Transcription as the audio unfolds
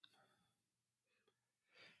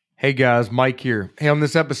Hey guys, Mike here. Hey, on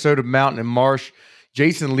this episode of Mountain and Marsh,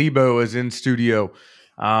 Jason Lebo is in studio.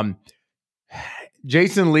 Um,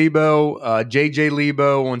 Jason Lebo, JJ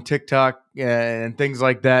Lebo on TikTok and things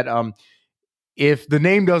like that. If the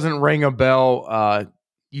name doesn't ring a bell,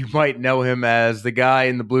 you might know him as the guy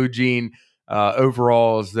in the blue jean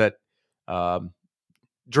overalls that um,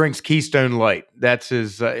 drinks Keystone Light. That's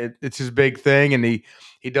his. It's his big thing, and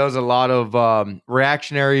he does a lot of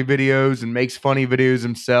reactionary videos and makes funny videos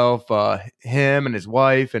himself. Him and his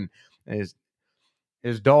wife and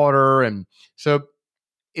his daughter, and so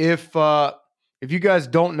if you guys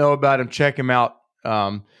don't know about him, check him out.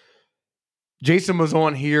 Jason was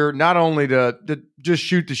on here not only to just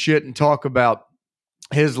shoot the shit and talk about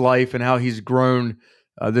his life and how he's grown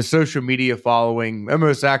the social media following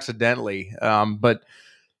almost accidentally, but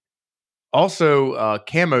also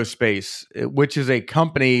Camo Space, which is a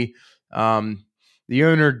company. The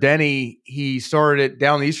owner Denny, he started it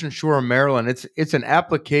down the eastern shore of Maryland. It's an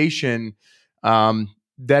application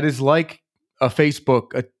that is like a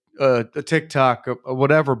Facebook, a TikTok, or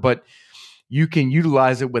whatever, but you can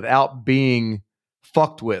utilize it without being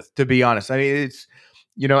fucked with. To be honest, I mean, it's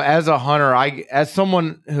as a hunter, as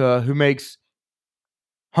someone who makes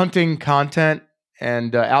hunting content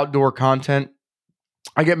and outdoor content,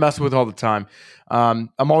 I get messed with all the time. I'm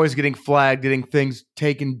always getting flagged, getting things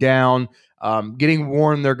taken down, getting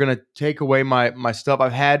warned they're going to take away my stuff.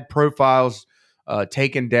 I've had profiles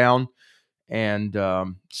taken down, and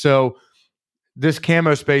so this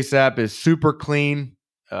Camo Space app is super clean.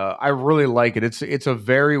 I really like it. It's a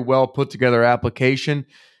very well put together application,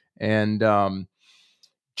 and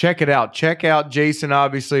check it out. Check out Jason,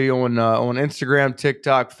 obviously on Instagram,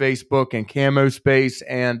 TikTok, Facebook, and Camo Space,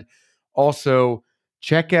 and also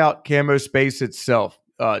check out Camo Space itself.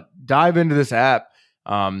 Dive into this app.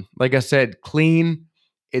 Like I said, clean.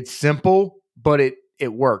 It's simple, but it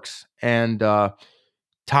works. And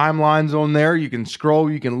timelines on there. You can scroll.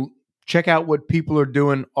 You can check out what people are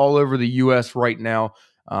doing all over the U.S. right now.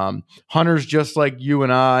 Hunters just like you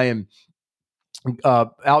and I, and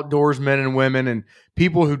outdoorsmen and women, and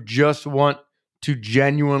people who just want to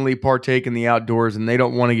genuinely partake in the outdoors and they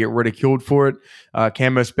don't want to get ridiculed for it.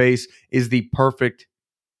 Camo Space is the perfect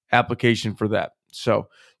application for that. So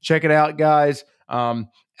check it out, guys.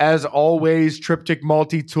 As always, Triptych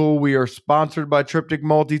Multi-Tool. We are sponsored by Triptych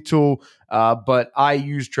Multi-Tool, but I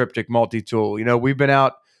use Triptych Multi-Tool. We've been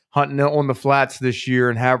out hunting on the flats this year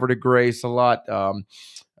in Havre de Grace a lot.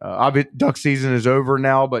 Duck season is over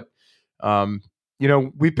now, but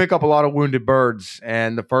we pick up a lot of wounded birds,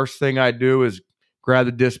 and the first thing I do is grab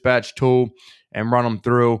the dispatch tool and run them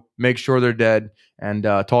through, make sure they're dead, and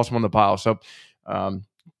toss them on the pile. So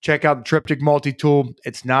check out the Triptych Multi-Tool.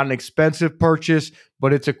 It's not an expensive purchase,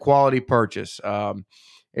 but it's a quality purchase.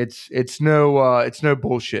 It's no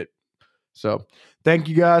bullshit. So thank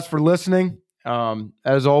you guys for listening,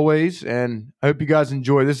 as always, and I hope you guys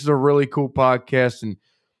enjoy. This is a really cool podcast,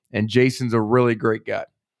 and Jason's a really great guy.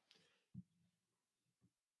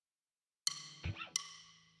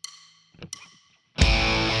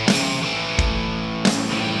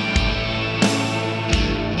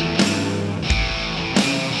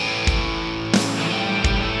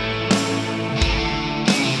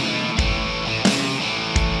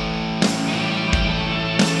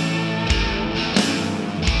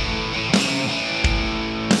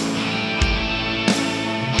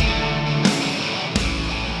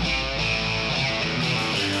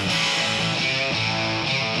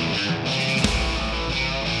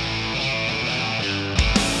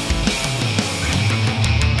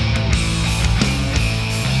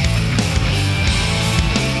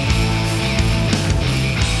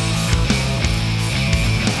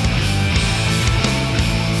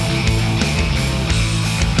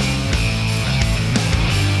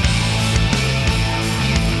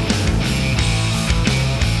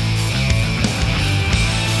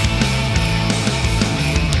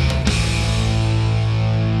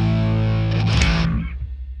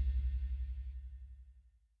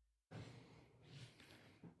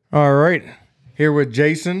 All right. Here with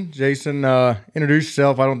Jason. Jason, introduce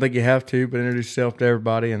yourself. I don't think you have to, but introduce yourself to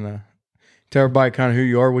everybody and tell everybody kind of who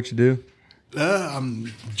you are, what you do.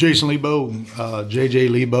 I'm Jason Lebo, JJ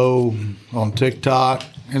Lebo on TikTok,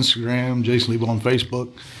 Instagram, Jason Lebo on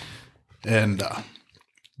Facebook, and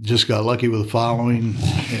just got lucky with the following.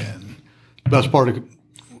 And the best part of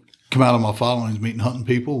come out of my following is meeting hunting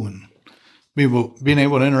people and being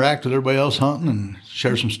able to interact with everybody else hunting and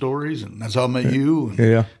share some stories, and that's how I met you. And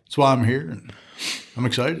Yeah. that's why I'm here, and I'm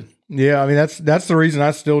excited. Yeah, I mean that's the reason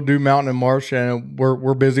I still do mountain and marsh, and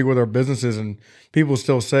we're busy with our businesses, and people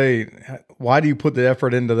still say, "Why do you put the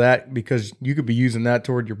effort into that? Because you could be using that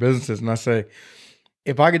toward your businesses." And I say,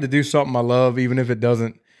 if I get to do something I love, even if it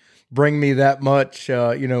doesn't bring me that much,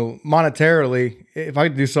 monetarily, if I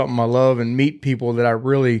could do something I love and meet people that I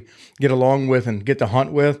really get along with and get to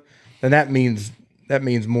hunt with, then that means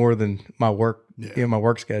more than my work, my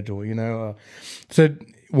work schedule. So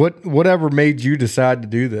whatever made you decide to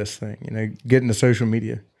do this thing, get into social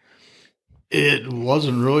media? It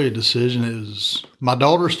wasn't really a decision. It was my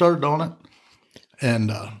daughter started on it,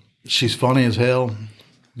 and she's funny as hell.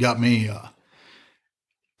 Got me.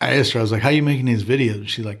 I asked her, I was like, "How you making these videos?"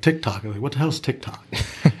 She's like, "TikTok." I was like, "What the hell's TikTok?"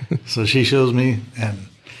 So she shows me, and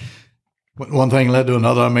one thing led to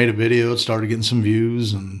another. I made a video. It started getting some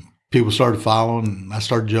views, and people started following. And I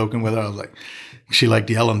started joking with her. I was like, she liked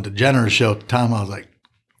the Ellen DeGeneres show at the time. I was like,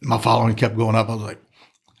 my following kept going up. I was like,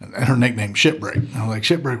 and her nickname Shipbreak. I was like,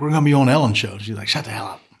 Shipbreak, we're gonna be on Ellen's show. She's like, shut the hell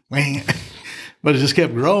up. But it just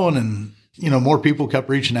kept growing, and more people kept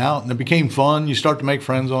reaching out, and it became fun. You start to make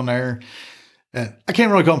friends on there. And I can't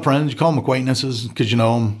really call them friends. You call them acquaintances because you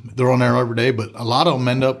know them. They're on there every day, but a lot of them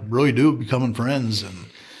end up really do becoming friends.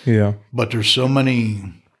 And but there's so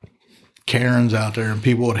many Karens out there, and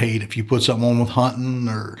people would hate if you put something on with hunting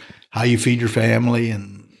or how you feed your family,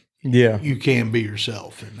 and you can't be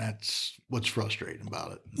yourself, and that's what's frustrating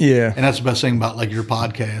about it. Yeah, and that's the best thing about like your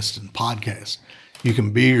podcast and podcasts. You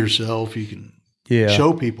can be yourself. You can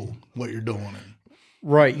show people what you're doing. And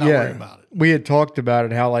right. Not worry about it. We had talked about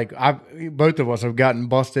it, how like both of us have gotten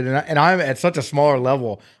busted, and I'm at such a smaller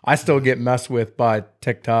level. I still get messed with by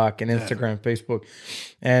TikTok and Instagram, Facebook,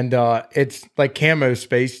 and it's like Camo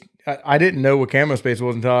Space. I didn't know what Camo Space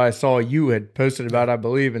was until I saw you had posted about it, I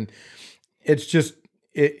believe, and it's just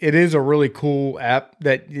it is a really cool app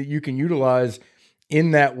that you can utilize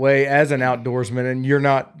in that way as an outdoorsman, and you're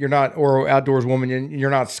not or outdoors woman, and you're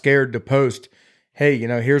not scared to post, hey,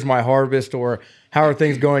 here's my harvest, or how are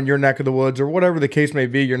things going in your neck of the woods, or whatever the case may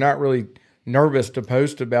be. You're not really nervous to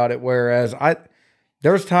post about it. Whereas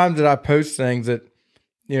there's times that I post things that,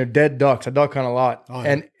 dead ducks. I duck hunt a lot,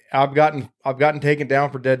 and I've gotten taken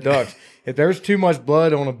down for dead ducks. If there's too much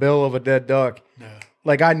blood on a bill of a dead duck,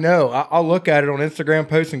 like I know, I'll look at it on Instagram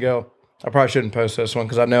post and go, I probably shouldn't post this one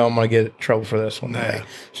because I know I'm going to get in trouble for this one.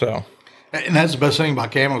 So, and that's the best thing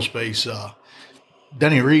about Camo Space.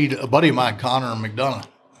 Denny Reed, a buddy of mine, Connor McDonough,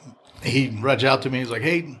 he reached out to me. He's like,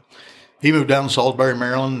 hey, he moved down to Salisbury,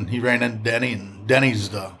 Maryland, and he ran into Denny, and Denny's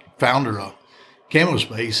the founder of Camo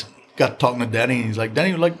Space. Got talking to Denny, and he's like,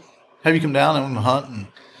 Denny would like have you come down and hunt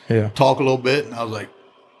and talk a little bit. And I was like,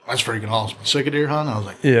 that's freaking awesome. Sick of deer hunting? I was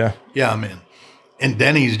like, yeah, I'm in. And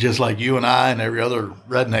Denny's just like you and I and every other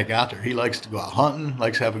redneck out there. He likes to go out hunting,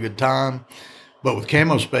 likes to have a good time. But with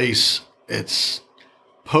Camo Space, it's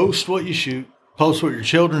post what you shoot, post what your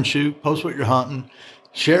children shoot, post what you're hunting,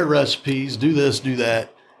 share recipes, do this, do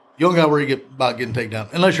that. You don't got to worry about getting taken down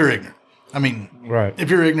unless you're ignorant. I mean,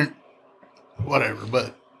 if you're ignorant, whatever.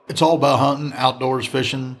 But it's all about hunting, outdoors,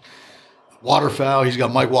 fishing, waterfowl. He's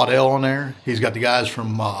got Mike Waddell on there. He's got the guys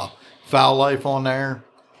from Fowl Life on there.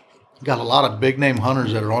 Got a lot of big name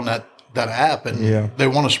hunters that are on that app, and they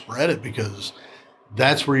want to spread it because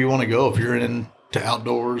that's where you want to go if you're into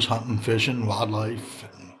outdoors, hunting, fishing, wildlife.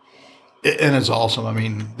 And it's awesome. I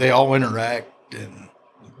mean, they all interact, and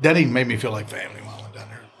Denny made me feel like family while I went down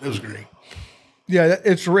there. It was great. Yeah,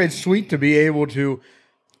 it's sweet to be able to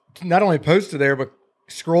not only post it there, but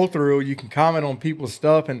scroll through. You can comment on people's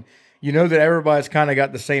stuff, and you know that everybody's kind of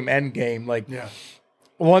got the same end game. Like,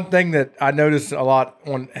 one thing that I notice a lot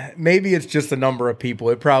on, maybe it's just the number of people.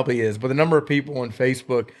 It probably is, but the number of people on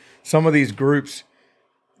Facebook, some of these groups,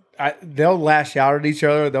 they'll lash out at each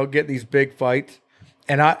other. They'll get these big fights,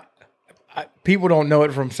 and people don't know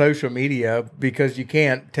it from social media because you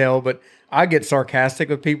can't tell, but I get sarcastic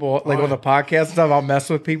with people, like on the podcast and stuff. I'll mess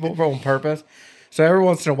with people on purpose. So every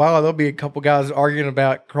once in a while, there'll be a couple guys arguing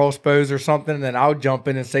about crossbows or something, and then I'll jump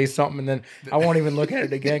in and say something, and then I won't even look at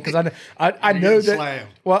it again because I know that. Slammed.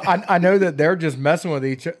 Well, I know that they're just messing with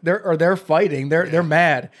each other, or they're fighting. They're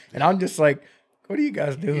mad, and I'm just like, what are you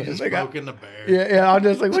guys doing? You just poking the bear. Yeah. I'm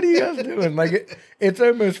just like, what are you guys doing? Like, it's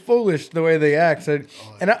almost foolish the way they act. So,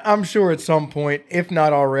 and I'm sure at some point, if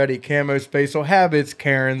not already, Camo Space will have its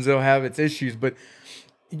Karens, they'll have its issues, but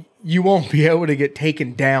you won't be able to get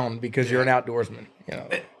taken down because you're an outdoorsman.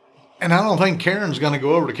 And I don't think Karen's going to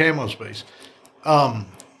go over to Camo Space.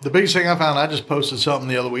 The biggest thing I found, I just posted something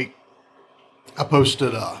the other week. I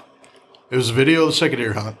posted, it was a video of the sick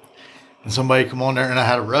deer hunt. and somebody come on there, and I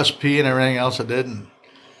had a recipe and everything else I did. And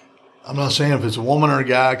I'm not saying if it's a woman or a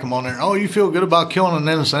guy, come on there, oh, you feel good about killing an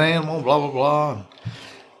innocent animal, blah, blah, blah. And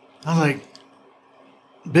I was like,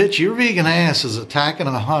 bitch, your vegan ass is attacking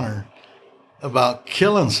a hunter about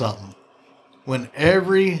killing something when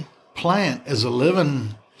every plant is a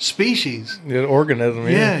living species. The organism,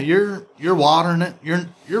 yeah. You're watering it.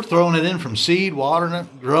 You're throwing it in from seed, watering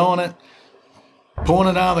it, growing it, pulling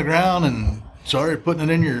it out of the ground, and putting it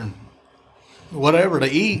in your whatever to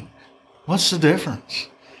eat. What's the difference?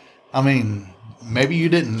 I mean, maybe you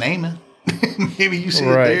didn't name it. Maybe you see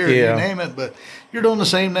it there and you name it, but you're doing the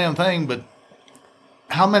same damn thing. But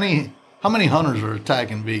how many hunters are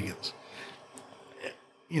attacking vegans?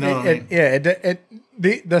 You know what I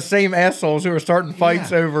mean? The same assholes who are starting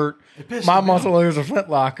fights over my muzzle is a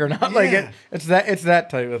flintlock or not. Like it's that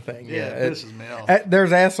type of thing. Yeah, it pisses me off.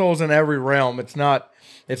 There's assholes in every realm. It's not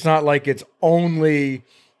like it's only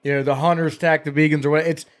the hunters attack the vegans or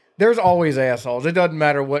what. There's always assholes. It doesn't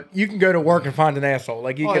matter what. You can go to work and find an asshole.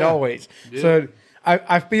 Like you can always. Yeah. So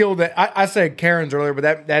I feel that I said Karens earlier, but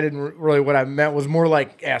that didn't really what I meant was more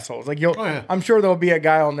like assholes. Like I'm sure there'll be a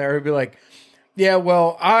guy on there who'd be like, yeah,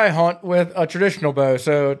 well, I hunt with a traditional bow,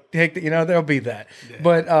 so there'll be that.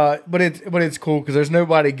 Yeah. But it's cool because there's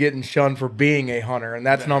nobody getting shunned for being a hunter, and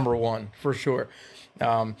that's number one for sure.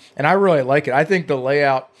 And I really like it. I think the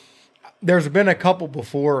layout. There's been a couple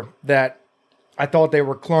before that I thought they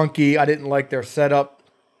were clunky. I didn't like their setup,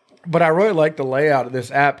 but I really like the layout of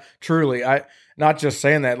this app. Truly, I not just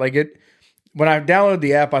saying that. Like it, when I downloaded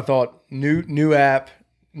the app, I thought new app,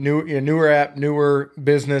 newer app, newer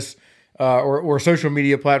business. Or social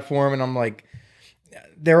media platform, and I'm like,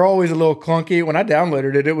 they're always a little clunky. When I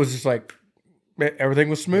downloaded it, it was just like everything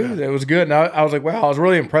was smooth. Yeah. It was good, and I was like, wow, I was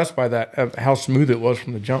really impressed by that of how smooth it was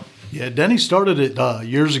from the jump. Yeah, Denny started it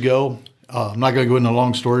years ago. I'm not going to go into a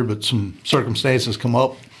long story, but some circumstances come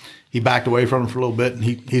up. He backed away from it for a little bit, and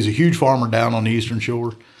he's a huge farmer down on the Eastern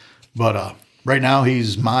Shore. But right now,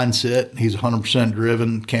 he's mindset. He's 100%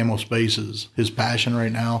 driven. Camo space is his passion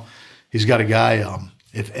right now. He's got a guy.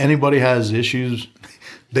 If anybody has issues,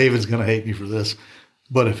 David's going to hate me for this,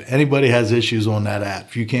 but if anybody has issues on that app,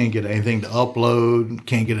 if you can't get anything to upload,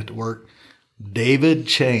 can't get it to work, David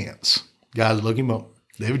Chance, guys, look him up.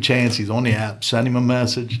 David Chance, he's on the app. Send him a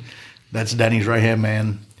message. That's Denny's right-hand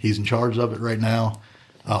man. He's in charge of it right now.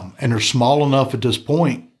 And they're small enough at this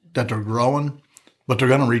point that they're growing, but they're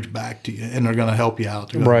going to reach back to you, and they're going to help you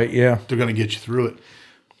out. They're going to get you through it.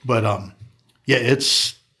 But,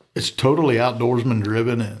 it's totally outdoorsman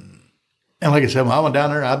driven, and like I said, when I went down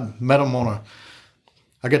there, I met him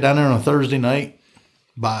I got down there on a Thursday night.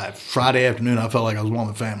 By Friday afternoon, I felt like I was one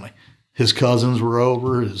of the family. His cousins were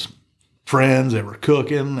over, his friends, they were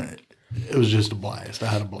cooking. It was just a blast. I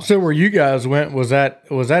had a blast. So where you guys went, was that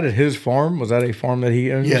at his farm? Was that a farm that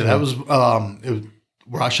he owned? Yeah, that was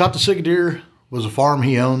where I shot the sick deer was a farm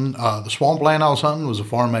he owned. The swampland I was hunting was a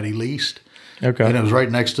farm that he leased. Okay. And it was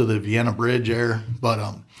right next to the Vienna Bridge there,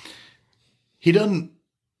 but he doesn't.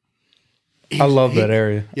 I love that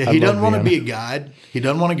area. Yeah, he doesn't want to be a guide. He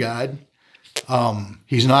doesn't want to guide.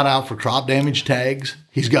 He's not out for crop damage tags.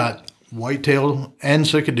 He's got whitetail and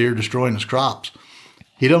sick deer destroying his crops.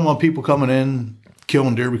 He doesn't want people coming in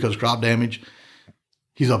killing deer because of crop damage.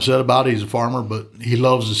 He's upset about it. He's a farmer, but he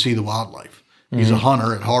loves to see the wildlife. Mm-hmm. He's a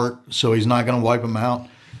hunter at heart, so he's not going to wipe them out.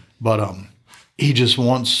 But he just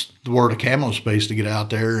wants the word of camo space to get out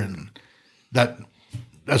there, and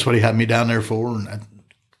that's what he had me down there for. And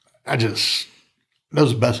that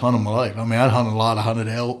was the best hunt of my life. I mean, I hunted a lot. I hunted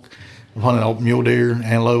elk. I've hunted elk, mule deer,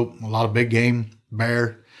 antelope, a lot of big game,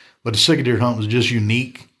 bear. But the sick deer hunt was just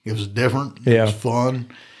unique. It was different. Yeah. It was fun.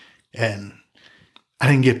 And I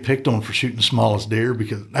didn't get picked on for shooting the smallest deer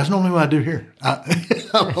because that's normally what I do here.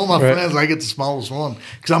 I told my friends I get the smallest one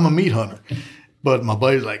because I'm a meat hunter. But my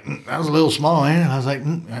buddy's like, that was a little small, man. I was like,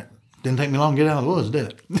 it didn't take me long to get out of the woods, did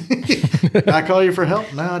it? Did I call you for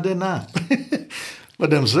help? No, I did not. But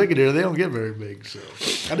them sick deer, they don't get very big, so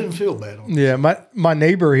I didn't feel bad on them. Yeah, my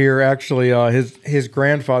neighbor here actually, his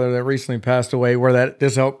grandfather that recently passed away, where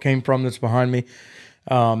this elk came from that's behind me,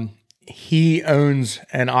 he owns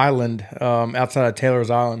an island outside of Taylor's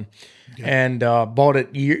Island, and bought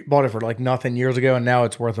it for like nothing years ago, and now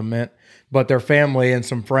it's worth a mint. But their family and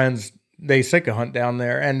some friends, they sitka hunt down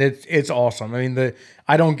there, and it's awesome. I mean,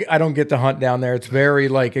 I don't get to hunt down there. It's very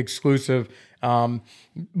like exclusive.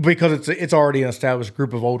 Because it's already an established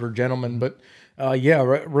group of older gentlemen, but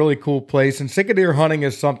really cool place. And sick deer hunting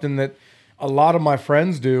is something that a lot of my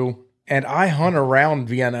friends do, and I hunt around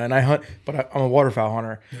Vienna, but I'm a waterfowl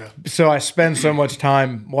hunter, so I spend so much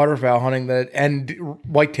time waterfowl hunting and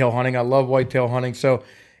whitetail hunting. I love whitetail hunting, so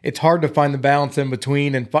it's hard to find the balance in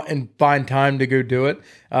between and find time to go do it.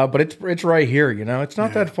 But it's right here, it's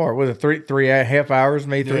not that far. With three and a half hours,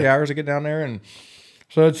 maybe 3 hours to get down there. And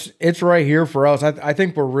so it's right here for us. I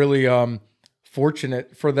think we're really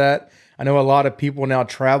fortunate for that. I know a lot of people now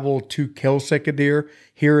travel to kill sika deer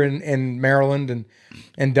here in Maryland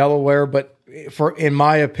and Delaware, but in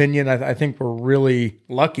my opinion, I think we're really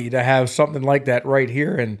lucky to have something like that right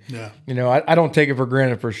here. And I don't take it for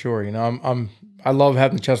granted for sure. I love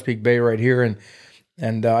having Chesapeake Bay right here,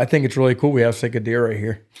 and I think it's really cool we have sika deer right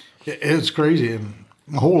here. It's crazy. And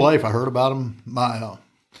my whole life I heard about them. My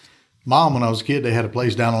mom, when I was a kid, they had a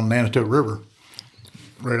place down on the Nanticoke River,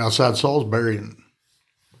 right outside Salisbury, and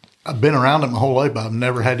I've been around it my whole life, but I've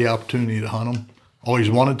never had the opportunity to hunt them.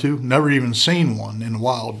 Always wanted to. Never even seen one in the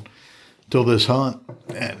wild till this hunt,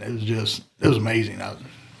 and it was amazing.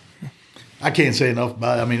 I can't say enough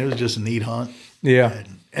about it. I mean, it was just a neat hunt. Yeah.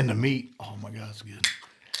 And the meat, oh my God, it's good.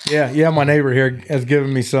 Yeah. My neighbor here has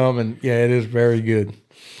given me some, and yeah, it is very good.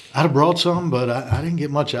 I'd have brought some, but I didn't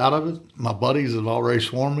get much out of it. My buddies have already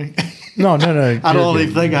swarmed me. No. I don't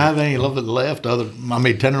even think I have any of it left. I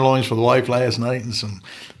made tenderloins for the wife last night and some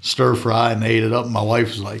stir fry, and they ate it up. And my wife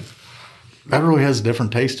was like, that really has a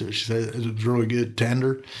different taste to it. She said it was really good,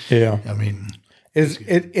 tender. Yeah. I mean,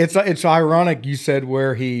 it's ironic you said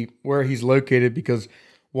where he's located, because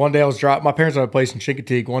one day I was driving. My parents have a place in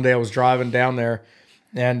Chincoteague. One day I was driving down there,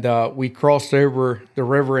 and we crossed over the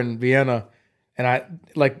river in Vienna, and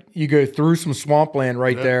you go through some swampland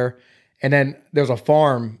right there, and then there's a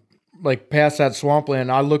farm past that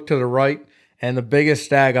swampland. I looked to the right, and the biggest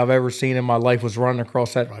stag I've ever seen in my life was running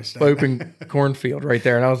across that open cornfield right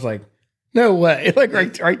there, and I was like, no way.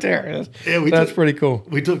 Right there. That's pretty cool.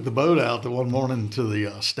 We took the boat out the one morning to the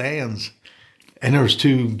stands, and there was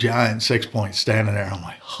 2 giant 6-points standing there. I'm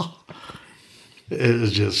like, huh. It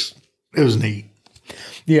was neat.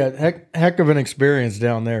 Yeah, heck of an experience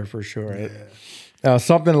down there for sure. Yeah.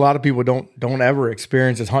 Something a lot of people don't ever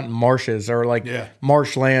experience is hunting marshes or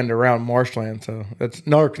marshland around marshland. So that's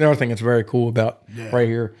another thing that's very cool about right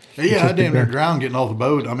here. Yeah, I didn't drown getting off the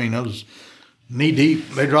boat. I mean, it was knee deep.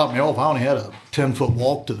 They dropped me off. I only had a 10-foot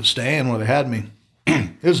walk to the stand where they had me.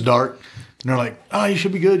 It was dark. And they're like, oh, you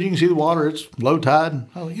should be good. You can see the water. It's low tide.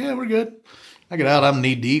 I was like, yeah, we're good. I get out. I'm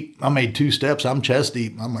knee deep. I made 2 steps. I'm chest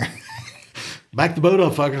deep. I'm like, back the boat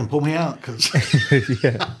up, fuckers, and pull me out, because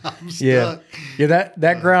I'm stuck.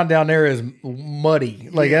 That ground down there is muddy.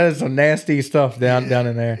 That is some nasty stuff down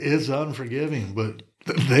in there. It's unforgiving, but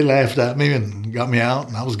they laughed at me and got me out,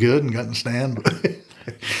 and I was good and got in the stand.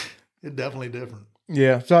 It's definitely different.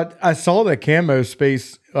 Yeah, so I saw that Camo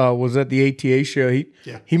Space was at the ATA show.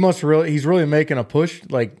 He's really making a push,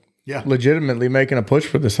 legitimately making a push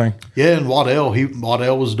for this thing. Yeah, and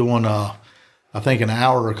Waddell was doing I think an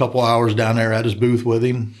hour or a couple hours down there at his booth with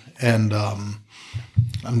him, and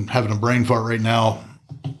I'm having a brain fart right now.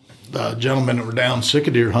 The gentlemen that were down sika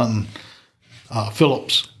deer hunting,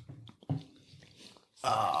 Phillips,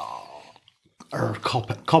 or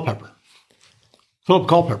Culpepper. Philip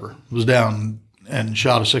Culpepper was down and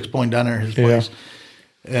shot a 6-point down there at his place.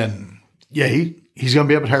 Yeah. And he's going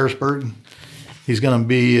to be up at Harrisburg. He's going to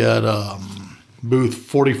be at booth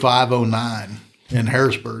 4509 in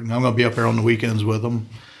Harrisburg. And I'm going to be up there on the weekends with him.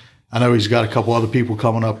 I know he's got a couple other people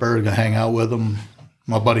coming up there to hang out with him.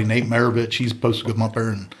 My buddy Nate Maravich, he's supposed to come up there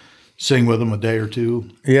and sing with him a day or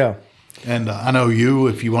two. Yeah. And I know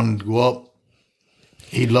if you wanted to go up,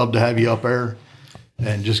 he'd love to have you up there.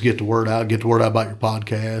 And just get the word out about your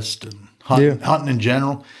podcast and hunting in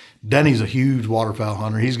general. Denny's a huge waterfowl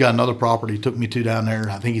hunter. He's got another property he took me to down there.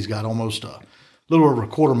 I think he's got almost a little over a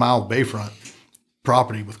quarter-mile bayfront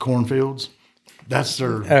property with cornfields. That's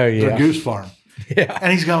their goose farm. Yeah.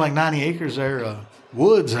 And he's got 90 acres there,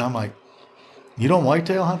 woods. And I'm like, you don't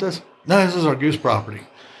whitetail hunt this? No, this is our goose property.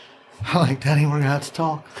 I'm like, Denny, we're going to have to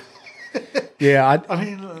talk. Yeah.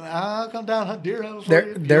 I'll come down and hunt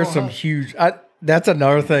deer. There's some huge... That's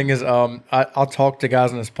another thing is I'll talk to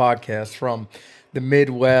guys on this podcast from the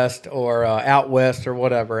Midwest or out west or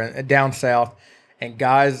whatever and down south, and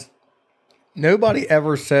guys, nobody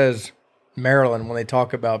ever says Maryland when they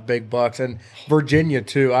talk about big bucks, and Virginia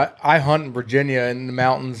too. I hunt in Virginia in the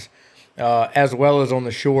mountains as well as on the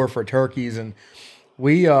shore for turkeys, and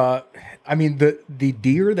we the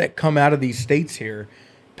deer that come out of these states here,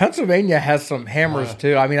 Pennsylvania has some hammers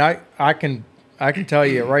too. I mean I can tell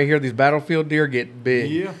you right here, these battlefield deer get big.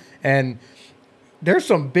 Yeah. And there's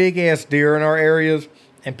some big ass deer in our areas,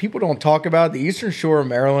 and people don't talk about it. The eastern shore of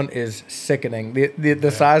Maryland is sickening.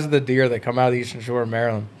 The size of the deer that come out of the eastern shore of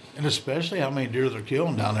Maryland. And especially how many deer they're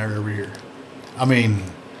killing down there every year. I mean,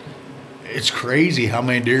 it's crazy how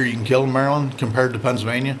many deer you can kill in Maryland compared to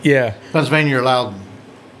Pennsylvania. Yeah. Pennsylvania, you're allowed,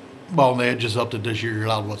 well, on the edges up to this year, you're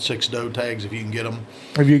allowed, what, 6 doe tags if you can get them.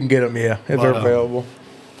 If you can get them, yeah, if they're available.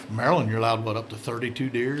 Maryland, you're allowed, what, up to 32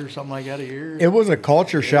 deer or something like that a year? It was a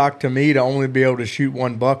culture shock to me to only be able to shoot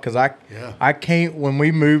one buck because I can't. When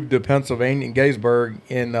we moved to Pennsylvania in Gettysburg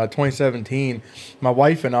in 2017, my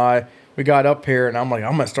wife and we got up here and I'm like,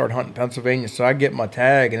 I'm gonna start hunting Pennsylvania. So I get my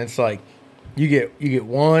tag and it's like, you get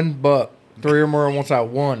one buck, 3 or more once I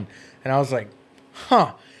won, and I was like,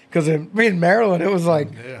 huh. Because in Maryland, it was like,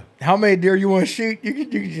 how many deer you want to shoot? You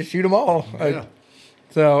can just shoot them all. Yeah.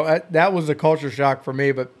 So that was a culture shock for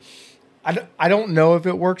me, but I don't know if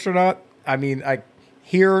it works or not. I mean,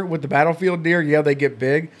 here with the battlefield deer, yeah, they get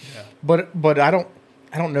big, but I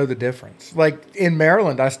don't know the difference. Like in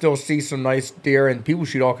Maryland, I still see some nice deer, and people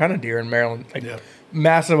shoot all kind of deer in Maryland, like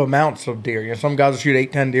massive amounts of deer. You know, some guys will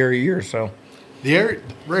shoot 8-10 deer a year. So the area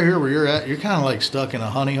right here where you're at, you're kind of like stuck in a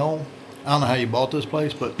honey hole. I don't know how you bought this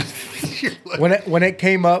place, but when it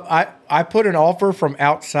came up, I put an offer from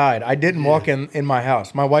outside. I didn't walk in my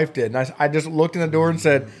house. My wife did, and I just looked in the door and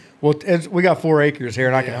said, "Well, we got 4 acres here,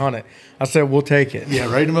 and I can hunt it." I said, "We'll take it."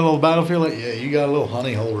 Yeah, right in the middle of the battlefield. Like, yeah, you got a little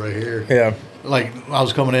honey hole right here. Yeah. Like I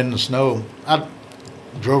was coming in the snow. I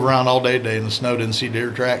drove around all day today in the snow, didn't see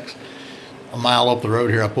deer tracks. A mile up the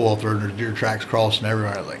road here, I pull off the road, and there's deer tracks crossing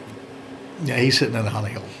everywhere. Like, yeah, he's sitting in a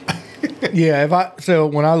honey hole. Yeah, so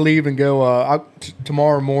when I leave and go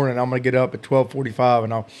tomorrow morning, I'm gonna get up at 12:45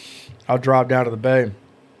 and I'll drive down to the bay,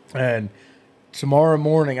 and tomorrow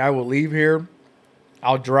morning I will leave here.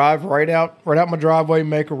 I'll drive right out my driveway,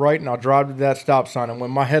 make a right, and I'll drive to that stop sign. And when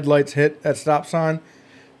my headlights hit that stop sign,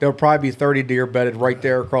 there'll probably be 30 deer bedded right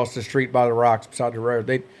there across the street by the rocks beside the road.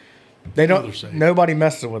 They don't. Nobody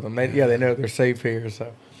messes with them. They know they're safe here.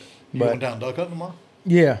 So, You going down duck hunting tomorrow?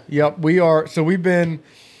 Yeah, yep. We are. So we've been.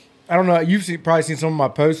 I don't know. You've probably seen some of my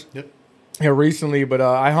posts here recently, but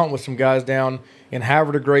I hunt with some guys down in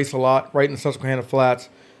Havre de Grace a lot, right in the Susquehanna Flats.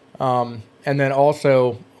 And then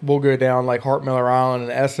also we'll go down like Hart Miller Island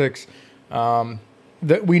and Essex.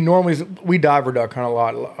 We diver duck hunt a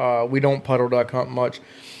lot. We don't puddle duck hunt much.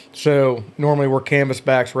 So normally we're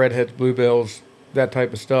canvasbacks, redheads, bluebills, that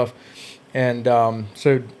type of stuff. And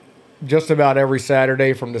so just about every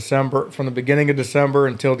Saturday from the beginning of December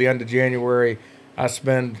until the end of January, I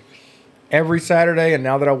spend every Saturday, and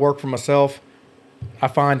now that I work for myself, I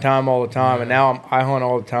find time all the time, and now I hunt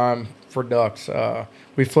all the time for ducks.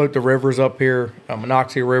 We float the rivers up here,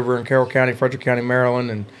 Monocacy River in Carroll County, Frederick County, Maryland,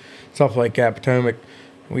 and stuff like that, Potomac.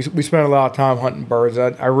 We spend a lot of time hunting birds.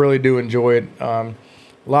 I really do enjoy it. A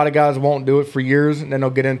lot of guys won't do it for years, and then they'll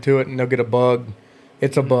get into it, and they'll get a bug.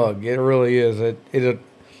 It's a bug. It really is.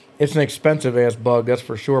 It's an expensive-ass bug, that's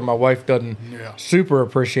for sure. My wife doesn't super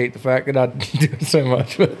appreciate the fact that I do it so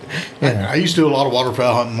much. But I used to do a lot of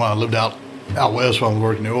waterfowl hunting when I lived out west when I was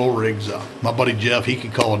working the oil rigs. My buddy Jeff, he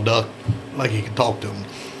could call a duck like he could talk to him.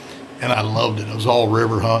 And I loved it. It was all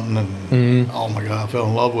river hunting, and oh, my God, I fell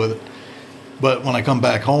in love with it. But when I come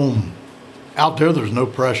back home, out there's no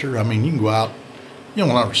pressure. I mean, you can go out. You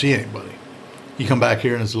don't ever see anybody. You come back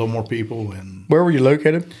here, and it's a little more people. And where were you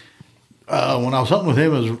located? When I was hunting with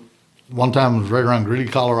him, it was one time it was right around Greeley,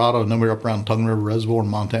 Colorado, and then we were up around Tongue River Reservoir in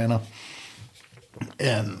Montana.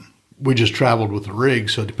 And we just traveled with the rig,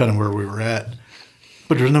 so depending where we were at.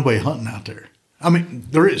 But there's nobody hunting out there. I mean,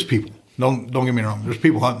 there is people. Don't get me wrong. There's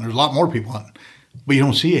people hunting. There's a lot more people hunting. But you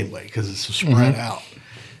don't see anybody because it's spread out.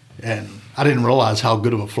 And I didn't realize how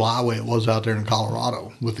good of a flyway it was out there in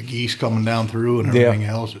Colorado with the geese coming down through and everything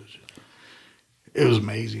else. It was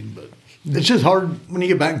amazing. But it's just hard when you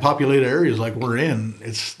get back in populated areas like we're in.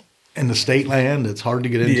 It's in the state land. It's hard to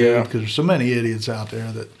get into because there's so many idiots out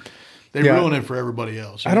there that they ruin it for everybody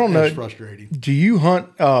else. I don't know. It's frustrating. Do you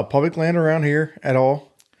hunt public land around here at all?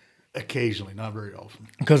 Occasionally, not very often.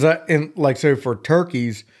 Because for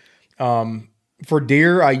turkeys, for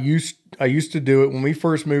deer, I used to do it when we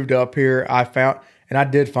first moved up here. I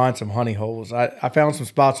did find some honey holes. I found some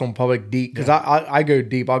spots on public deep because I go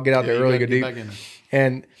deep. I'll get out there early, go deep.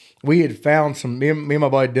 And we had found some. Me and my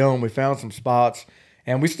buddy Dylan, we found some spots,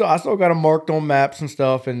 and I still got them marked on maps and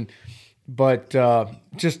stuff. But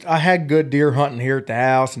I had good deer hunting here at the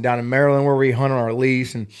house and down in Maryland where we hunt on our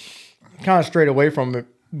lease, and kind of strayed away from it.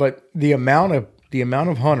 But the amount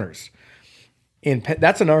of hunters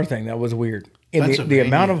that's another thing that was weird. The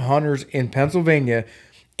amount of hunters in Pennsylvania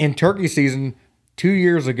in turkey season 2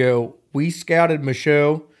 years ago, we scouted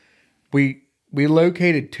Michaud. We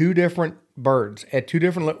located 2 different birds at 2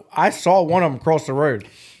 different. I saw one of them cross the road.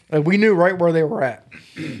 Like, we knew right where they were at.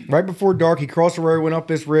 Right before dark, he crossed the road, went up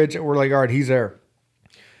this ridge, and we're like, all right, he's there.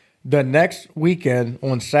 The next weekend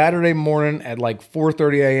on Saturday morning at like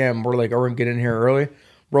 4:30 a.m., we're like, "Oh, we're gonna get in here early."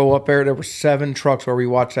 Roll up there. There were 7 trucks where we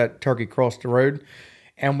watched that turkey cross the road.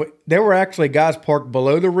 And there were actually guys parked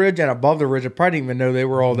below the ridge and above the ridge. I probably didn't even know they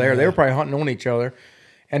were all there. They were probably hunting on each other.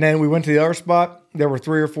 And then we went to the other spot. There were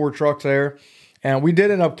 3 or 4 trucks there. And we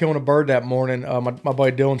did end up killing a bird that morning, my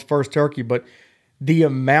buddy Dylan's first turkey. But the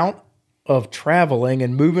amount of traveling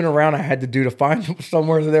and moving around I had to do to find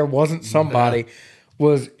somewhere that there wasn't somebody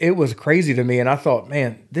was crazy to me. And I thought,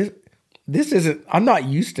 man, this isn't, I'm not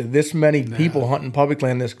used to this many people hunting public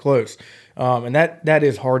land this close. And that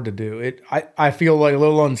is hard to do. I feel like a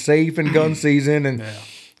little unsafe in gun season, and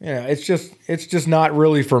it's just not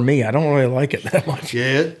really for me. I don't really like it that much.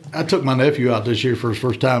 Yeah, I took my nephew out this year for his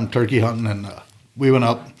first time turkey hunting, and we went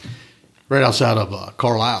up right outside of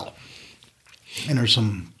Carlisle. And there's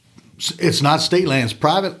it's not state land,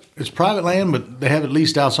 it's private land, but they have it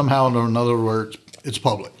leased out somehow or another where it's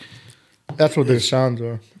public. That's what those signs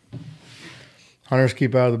are. Hunters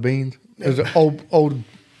keep out of the beans. There's an old.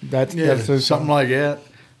 That's something like that.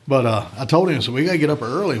 But I told him, so we got to get up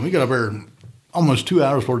early. And we got up there almost 2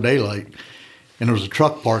 hours before daylight. And there was a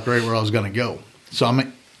truck parked right where I was going to go. So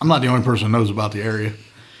I'm not the only person who knows about the area.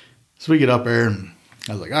 So we get up there, and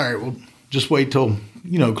I was like, all right, well, just wait till,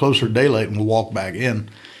 closer to daylight, and we'll walk back in.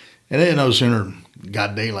 And then no sooner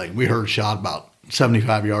got daylight, we heard a shot about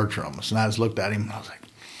 75 yards from us. And I just looked at him, and I was like,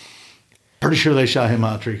 pretty sure they shot him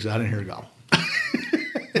out of the tree because I didn't hear a gobble.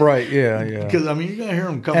 Right, yeah. Because, you're going to hear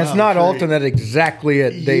them come out. It's not often that exactly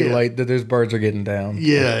at daylight that those birds are getting down.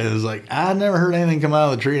 Yeah, it was like, I never heard anything come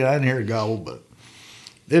out of the tree, and I didn't hear a gobble, but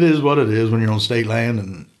it is what it is when you're on state land,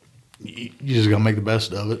 and you just got to make the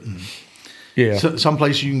best of it. And some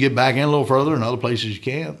places you can get back in a little further, and other places you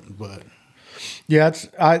can't, but... Yeah,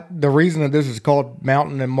 the reason that this is called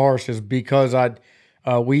Mountain and Marsh is because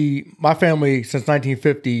my family since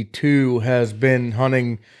 1952 has been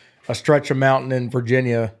hunting a stretch of mountain in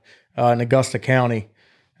Virginia, in Augusta County,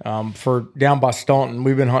 for down by Staunton.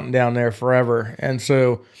 We've been hunting down there forever, and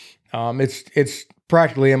so it's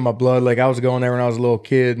practically in my blood. Like I was going there when I was a little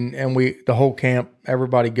kid, and the whole camp,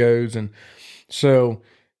 everybody goes, and so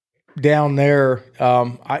down there,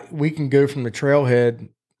 we can go from the trailhead.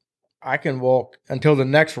 I can walk until the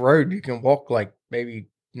next road. You can walk like maybe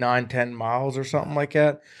 9-10 miles or something like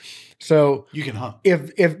that. So you can hunt.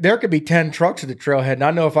 If there could be 10 trucks at the trailhead, and I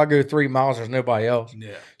know if I go 3 miles, there's nobody else.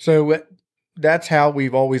 Yeah. So that's how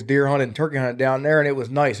we've always deer hunted and turkey hunted down there, and it was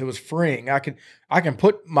nice. It was freeing. I can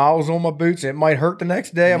put miles on my boots. It might hurt the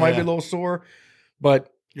next day. I might be a little sore,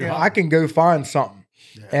 but I can go find something.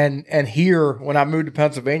 Yeah. And here, when I moved to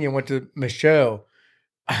Pennsylvania, went to Michelle,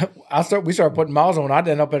 we started putting miles on. I'd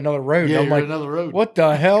end up at another road. Yeah, I'm like, another road. What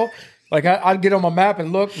the hell? Like I'd get on my map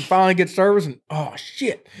and look and finally get service, and oh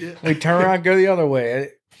shit, we turn around and go the other way.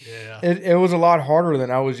 It was a lot harder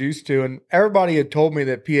than I was used to, and everybody had told me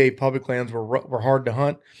that PA public lands were hard to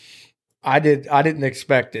hunt. I didn't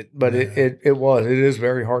expect it, but it is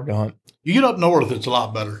very hard to hunt. You get up north, it's a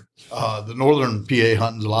lot better. The northern PA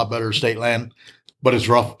hunting's a lot better state land, but it's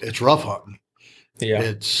rough. It's rough hunting. Yeah,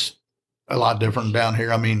 it's a lot different down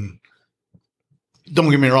here. I mean, don't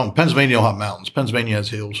get me wrong. Pennsylvania don't have mountains. Pennsylvania has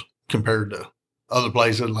hills compared to other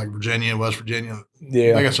places like Virginia, West Virginia.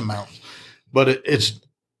 Yeah, they got some mountains, but it's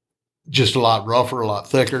just a lot rougher, a lot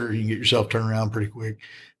thicker. You can get yourself turned around pretty quick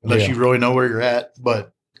unless you really know where you're at.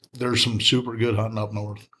 But there's some super good hunting up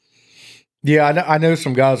north. Yeah, I know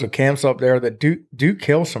some guys with camps up there that do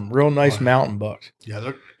kill some real nice mountain bucks.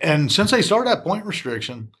 Yeah, and since they started that point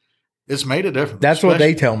restriction, it's made a difference. That's what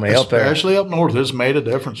they tell me up there. Especially up north, it's made a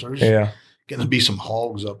difference. There's going to be some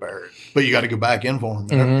hogs up there, but you got to go back in for them.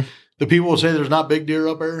 Mm-hmm. The people will say there's not big deer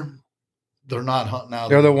up there. They're not hunting out.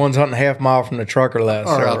 They're the ones hunting half mile from the truck or less.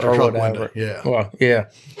 Or out the truck whatever. window. Yeah. Well, yeah.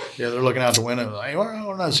 Yeah, they're looking out the window like,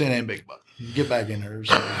 we're not seeing any big buck. Get back in there.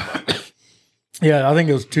 Yeah, I think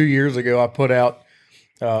it was 2 years ago I put out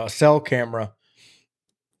a cell camera.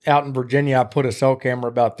 Out in Virginia, I put a cell camera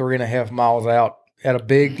about 3.5 miles out at a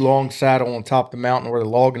big, long saddle on top of the mountain where the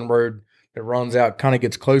logging road that runs out kind of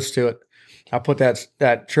gets close to it. I put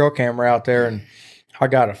that trail camera out there, and I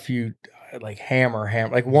got a few like hammer,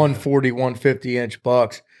 like 140, 150 inch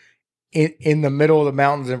bucks in the middle of the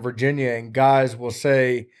mountains in Virginia. And guys will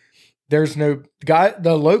say, the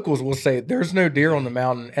locals will say, there's no deer on the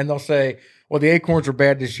mountain. And they'll say, well, the acorns are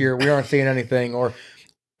bad this year. We aren't seeing anything.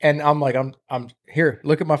 And I'm like, I'm here.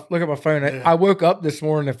 Look at my phone. Yeah. I woke up this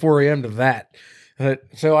morning at 4 a.m. to that.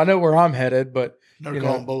 So I know where I'm headed, but they're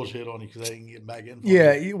calling bullshit on you because they didn't get back in.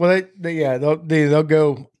 Yeah. Well, they'll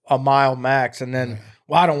go a mile max, and then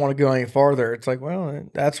I don't want to go any farther. It's like, well,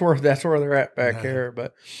 that's where they're at back here.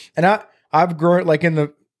 But and I've grown like in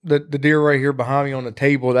the deer right here behind me on the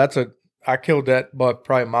table. I killed that buck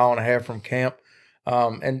probably a mile and a half from camp.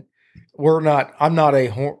 And we're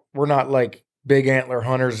not like big antler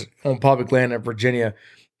hunters on public land in Virginia.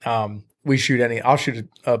 We shoot I'll shoot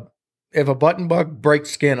if a button buck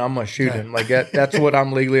breaks skin, I'm gonna shoot him like that. That's what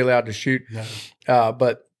I'm legally allowed to shoot. No.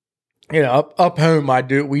 But up home,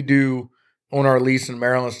 we do on our lease in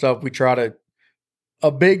Maryland stuff. We try to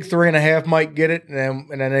a big 3.5 might get it, and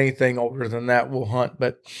then anything older than that we'll hunt.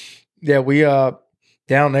 But yeah, we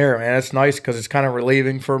down there, man, it's nice because it's kind of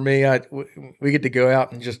relieving for me. We get to go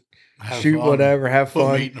out and just shoot fun. Whatever, have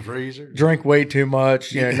fun, put meat in the freezer, drink way too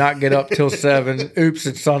much, not get up till 7. Oops,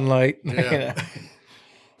 it's sunlight. Yeah.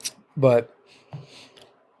 But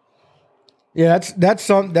yeah, that's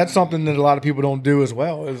something that a lot of people don't do as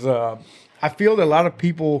well. Is I feel that a lot of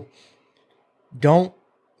people don't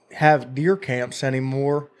have deer camps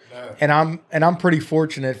anymore. No. And I'm pretty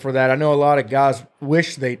fortunate for that. I know a lot of guys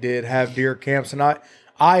wish they did have deer camps, and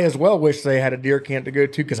I as well wish they had a deer camp to go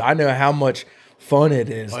to because I know how much fun it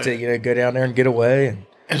is to go down there and get away. And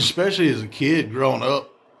especially as a kid growing up,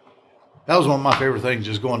 that was one of my favorite things,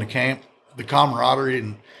 just going to camp, the camaraderie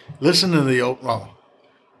and listening to the old. Well,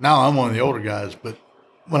 now I'm one of the older guys, but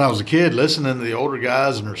when I was a kid, listening to the older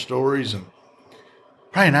guys and their stories, and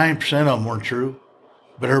probably 90% of them weren't true,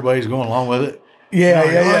 but everybody's going along with it. Yeah,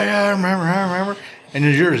 I remember. And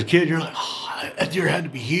as you're a kid, you're like, oh, that deer had to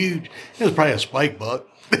be huge. It was probably a spike buck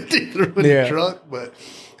that they threw in the truck, but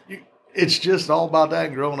it's just all about that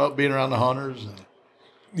and growing up, being around the hunters.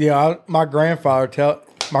 Yeah, my grandfather's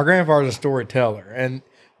a storyteller,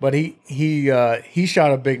 but he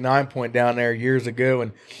shot a big 9-point down there years ago,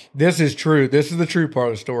 and this is true. This is the true part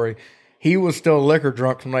of the story. He was still liquor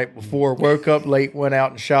drunk the night before, woke up late, went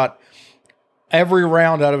out and shot every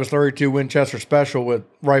round out of his 32 Winchester Special with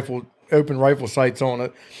open rifle sights on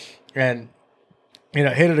it, and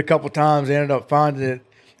hit it a couple times. Ended up finding it,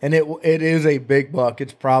 and it is a big buck.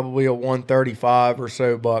 It's probably a 135 or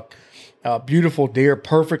so buck. Beautiful deer,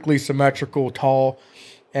 perfectly symmetrical, tall,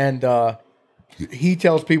 and he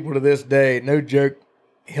tells people to this day, no joke,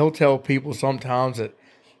 he'll tell people sometimes that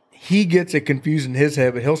he gets it confused in his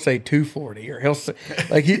head, but he'll say 240, or he'll say,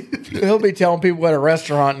 like he'll be telling people at a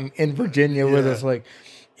restaurant in Virginia with us, like,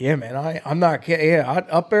 yeah, man, I'm not kidding. Yeah,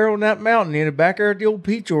 up there on that mountain in the back there at the old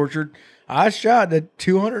peach orchard, I shot the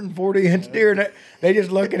 240-inch deer. And they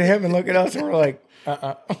just look at him and look at us, and we're like,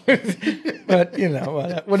 But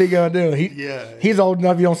what are you gonna do? He's old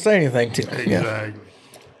enough. You don't say anything to him. Exactly.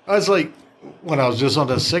 I was like, when I was just on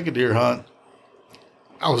the second deer hunt,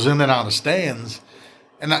 I was in and out of stands.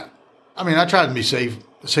 And I tried to be safe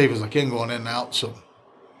as I can going in and out. So,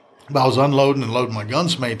 but I was unloading and loading my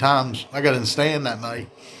guns so many times. I got in stand that night,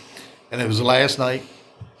 and it was the last night.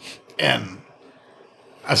 And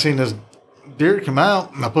I seen this deer come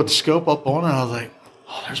out, and I put the scope up on it. And I was like,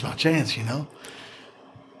 "Oh, there's my chance,"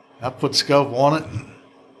 I put the scope on it, and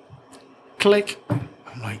click.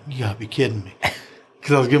 I'm like, "You gotta be kidding me!"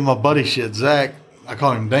 Because I was giving my buddy shit, Zach. I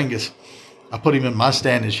call him Dingus. I put him in my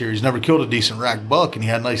stand this year. He's never killed a decent rack buck, and he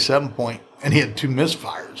had a nice 7-point, and he had 2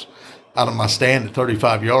 misfires out of my stand at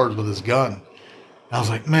 35 yards with his gun. And I was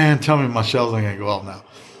like, man, tell me my shells ain't going to go off now.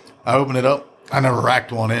 I opened it up. I never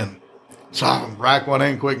racked one in. So I rack one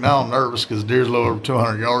in quick. Now I'm nervous because the deer's a little over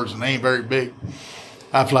 200 yards, and they ain't very big.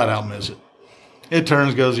 I flat out miss it. It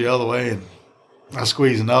turns, goes the other way, and I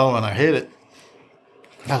squeeze another one, and I hit it.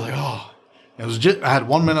 I was like, oh. I had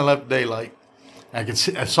 1 minute left of daylight. I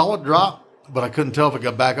saw it drop, but I couldn't tell if it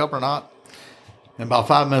got back up or not. And about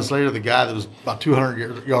 5 minutes later, the guy that was about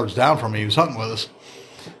 200 yards down from me, he was hunting with us,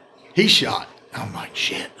 he shot. I'm like,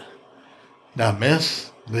 shit. Did I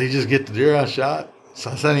miss? Did he just get the deer I shot?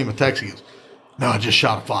 So I sent him a text. He goes, no, I just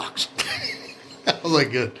shot a fox. I was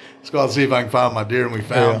like, good. Let's go out and see if I can find my deer. And we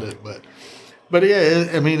found it. But yeah,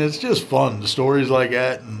 it's just fun. The stories like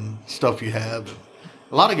that and stuff you have. And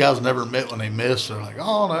a lot of guys never admit when they miss. They're like,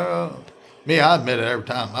 oh, no. Me, I admit it every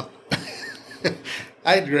time.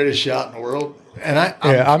 I had the greatest shot in the world, and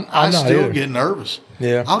I still get nervous.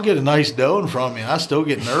 Yeah, I'll get a nice doe in front of me, and I still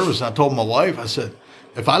get nervous. And I told my wife, I said,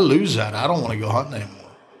 if I lose that, I don't want to go hunting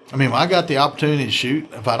anymore. When I got the opportunity to shoot,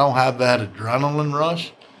 if I don't have that adrenaline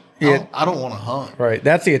rush, I don't want to hunt. Right,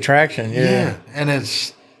 that's the attraction. Yeah, and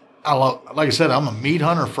like I said, I'm a meat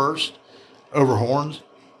hunter first over horns.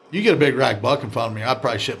 You get a big rack buck in front of me, I'd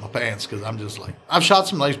probably shit my pants because I'm just like, I've shot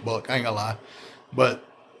some nice buck, I ain't gonna lie. But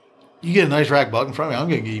you get a nice rack buck in front of me, I'm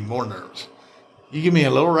gonna get even more nervous. You give me a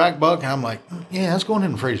little rack buck, and I'm like, yeah, that's going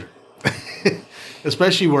in the freezer.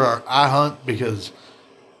 Especially where I hunt, because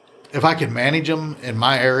if I could manage them in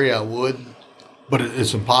my area, I would. but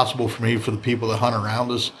it's impossible for me, for the people that hunt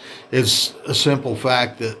around us. It's a simple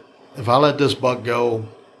fact that if I let this buck go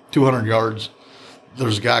 200 yards,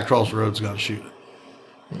 there's a guy across the road that's going to shoot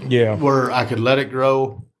it. Yeah. Where I could let it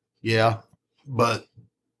grow, yeah, but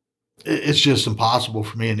it's just impossible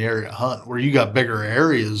for me in the area to hunt. Where you got bigger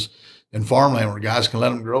areas in farmland where guys can let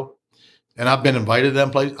them grow. And I've been invited to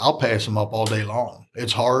them places. I'll pass them up all day long.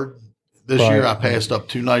 It's hard. This year I passed up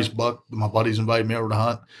 2 nice bucks. My buddies invited me over to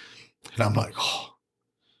hunt. And I'm like, oh,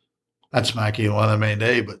 I'd smack you one of them any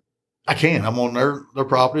day. But I can't. I'm on their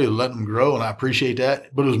property, letting them grow, and I appreciate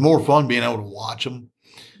that. But it was more fun being able to watch them.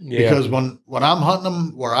 Yeah. Because when I'm hunting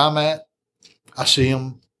them where I'm at, I see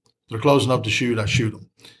them. They're close enough to shoot. I shoot them.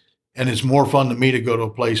 And it's more fun to me to go to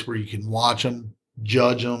a place where you can watch them,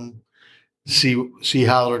 judge them, see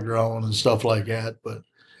how they're growing and stuff like that. But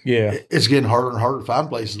yeah, it's getting harder and harder to find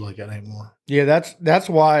places like that anymore. Yeah, that's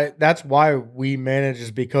why we manage,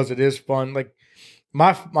 is because it is fun. Like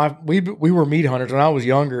we were meat hunters when I was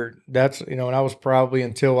younger. That's, and I was probably,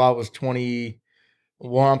 until I was 21.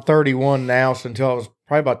 I'm 31 now, so until I was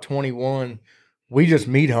probably about 21, we just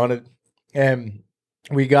meat hunted, and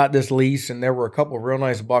we got this lease, and there were a couple of real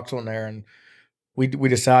nice bucks on there, and we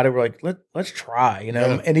decided, we're like, let's try,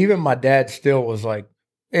 Yeah. And even my dad still was like,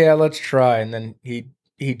 yeah, let's try, and then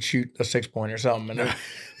he'd shoot a 6-point or something, and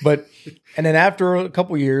then after a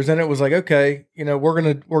couple of years, then it was like, okay, we're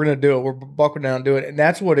gonna do it. We're buckling down and do it, and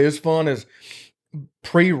that's what is fun, is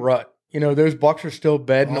pre-rut. Those bucks are still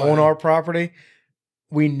bedding on our property.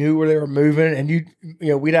 We knew where they were moving,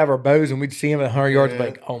 and we'd have our bows and we'd see him at 100 yards,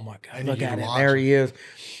 like, oh my God, look at it, there he is.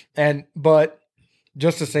 But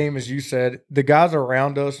just the same as you said, the guys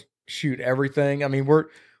around us shoot everything. I mean, we're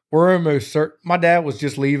almost certain. My dad was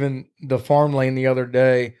just leaving the farm lane the other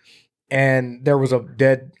day, and there was a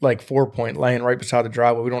dead 4-point laying right beside the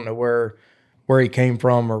driveway. We don't know where he came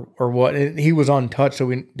from or what. And he was untouched,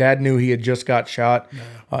 so Dad knew he had just got shot.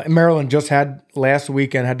 Yeah. Maryland just had, last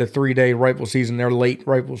weekend, had the 3-day rifle season, their late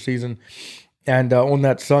rifle season. And on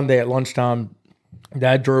that Sunday at lunchtime,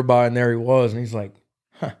 Dad drove by, and there he was, and he's like,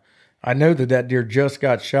 huh, I know that deer just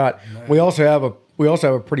got shot. Man. We also have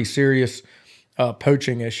a pretty serious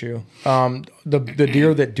poaching issue. The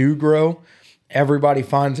deer that do grow, everybody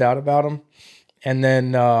finds out about them, and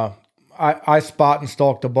then I spot and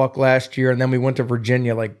stalked a buck last year, and then we went to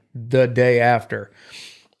Virginia the day after,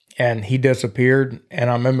 and he disappeared. And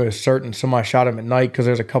I'm almost certain somebody shot him at night, because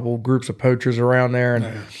there's a couple groups of poachers around there,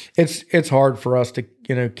 and it's hard for us to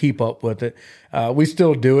keep up with it. We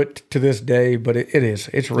still do it to this day, but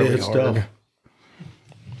it's really hard. Tough.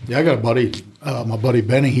 Yeah, I got a buddy, my buddy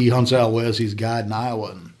Benny. He hunts out west. He's a guide in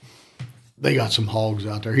Iowa, and they got some hogs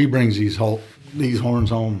out there. He brings these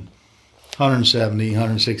horns home. 170,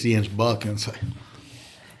 160-inch buck, and it's like,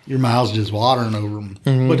 your mouth's just watering over them.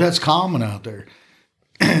 Mm-hmm. But that's common out there.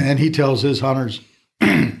 And he tells his hunters,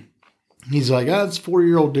 he's like, it's a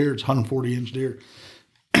 4-year-old deer. It's 140-inch deer.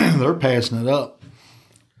 They're passing it up.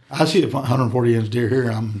 I see a 140-inch deer here.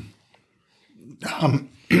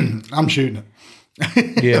 I'm shooting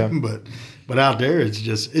it. Yeah. But out there,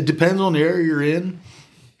 it depends on the area you're in,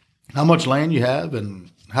 how much land you have, and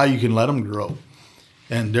how you can let them grow.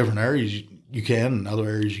 And different areas you can, and other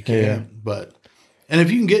areas you can't. Yeah. And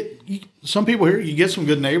if you can get some people here, you get some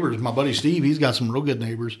good neighbors. My buddy Steve, he's got some real good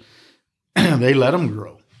neighbors. They let them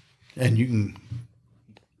grow, and you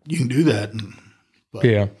can do that.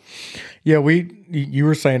 Yeah. You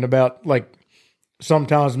were saying about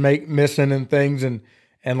sometimes missing and things, and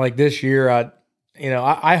this year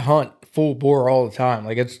I hunt full bore all the time.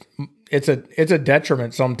 It's a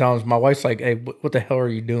detriment sometimes. My wife's like, hey, what the hell are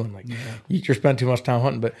you doing? You're spending too much time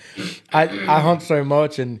hunting. But I hunt so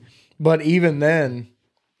much, but even then,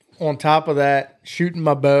 on top of that, shooting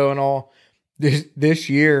my bow and all, this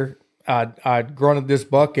year, I grunted this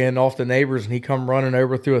buck in off the neighbors, and he come running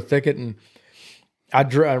over through a thicket, and I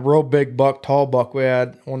drew a real big buck, tall buck we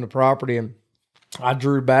had on the property, and I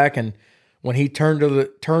drew back, and when he turned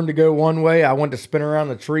to go one way, I went to spin around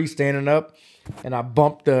the tree standing up, and I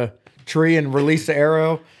bumped the tree and released the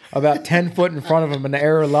arrow about 10 foot in front of him, and the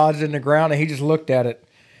arrow lodged in the ground, and he just looked at it,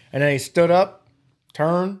 and then he stood up,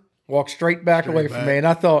 turned, walked straight back away from me. And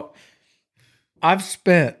I thought, I've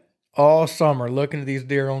spent all summer looking at these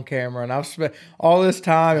deer on camera, and I've spent all this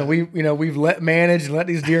time, and we've managed and let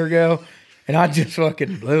these deer go, and I just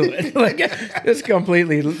fucking blew it. Just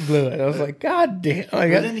completely blew it. I was like, God damn. But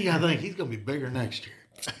then you gotta think he's gonna be bigger next year.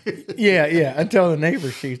 yeah, until the neighbor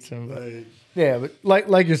shoots him. But, yeah, but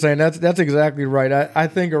like you're saying, that's exactly right. I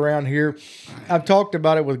think around here, I've talked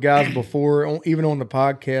about it with guys before, even on the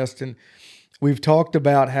podcast, and we've talked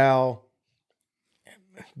about how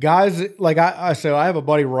guys like so I have a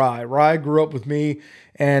buddy Rye. Rye grew up with me,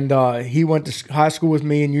 and he went to high school with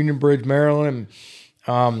me in Union Bridge, Maryland.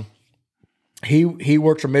 And he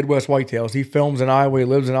works for Midwest Whitetails. He films in Iowa. He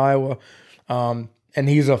lives in Iowa. And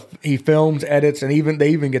he films, edits, and they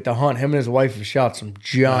even get to hunt. Him and his wife have shot some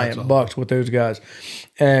giant bucks with those guys.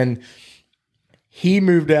 And he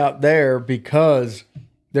moved out there because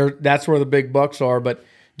that's where the big bucks are. But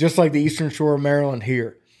just like the Eastern Shore of Maryland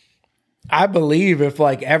here, I believe if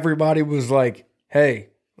like everybody was like,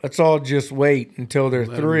 hey, let's all just wait until they're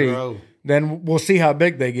 3, then we'll see how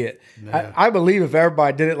big they get. Yeah. I believe if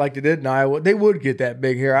everybody did it like they did in Iowa, they would get that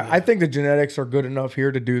big here. Yeah. I think the genetics are good enough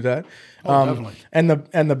here to do that. Definitely. And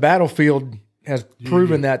the battlefield has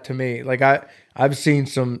proven that to me. Like I've seen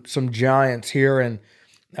some giants here, and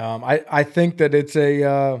I think that it's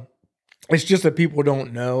just that people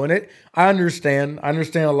don't know. And I understand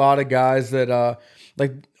a lot of guys that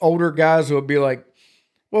like older guys who would be like,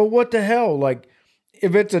 well, what the hell? Like,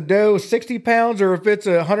 if it's a doe 60 pounds or if it's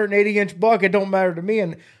a 180-inch buck, it don't matter to me,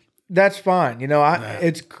 and that's fine. You know,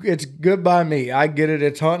 it's good by me. I get it.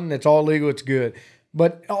 It's hunting. It's all legal. It's good.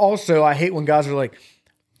 But also, I hate when guys are like,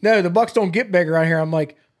 no, the bucks don't get big around here. I'm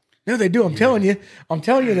like, no, they do. I'm telling you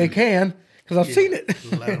they can, because I've seen it.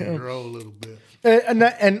 Let them grow a little bit.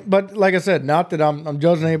 But like I said, not that I'm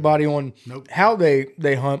judging anybody on how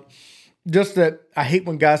they hunt. Just that I hate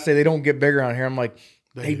when guys say they don't get big around here. I'm like,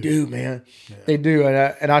 They do, man. Yeah. They do,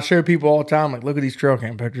 and I show people all the time. Like, look at these trail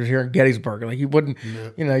cam pictures here in Gettysburg. Like, you wouldn't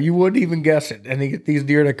even guess it. And these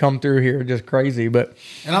deer that come through here are just crazy. But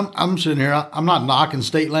I'm sitting here. I'm not knocking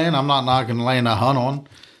state land. I'm not knocking land I hunt on,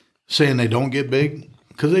 saying they don't get big,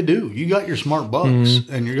 because they do. You got your smart bucks,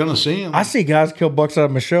 and you're gonna see them. I see guys kill bucks out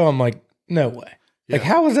of Michelle. I'm like, no way. Yeah. Like,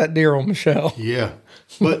 how is that deer on Michelle? Yeah,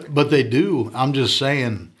 but they do. I'm just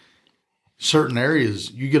saying, certain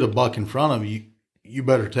areas you get a buck in front of you. You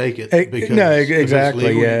better take it, because exactly. If it's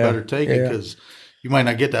legal, you better take it, because you might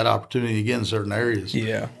not get that opportunity again in certain areas.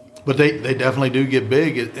 Yeah, but they definitely do get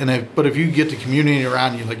big, and if you get the community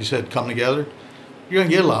around you, like you said, come together, you're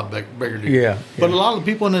gonna get a lot bigger deer. Yeah. But a lot of the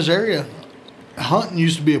people in this area, hunting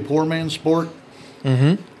used to be a poor man's sport.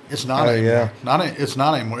 Mm-hmm. It's not anymore. It's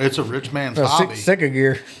not anymore. It's a rich man's hobby. Sick of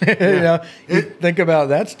gear. Think about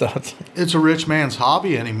that stuff. It's a rich man's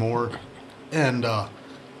hobby anymore, and.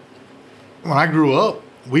 When I grew up,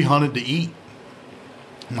 we hunted to eat.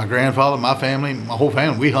 My grandfather, my family, my whole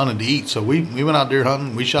family, we hunted to eat. So we went out deer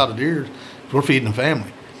hunting. We shot a deer. We're feeding the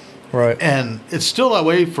family. Right. And it's still that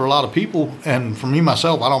way for a lot of people. And for me,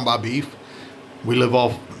 myself, I don't buy beef. We live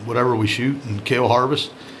off whatever we shoot and kill,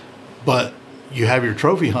 harvest. But you have your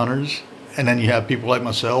trophy hunters, and then you have people like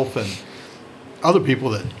myself and other people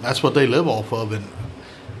that's what they live off of. And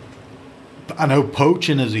I know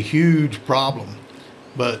poaching is a huge problem,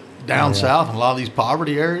 but down south in a lot of these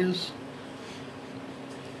poverty areas,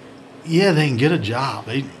 they can get a job.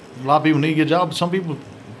 A lot of people need to get a job, but some people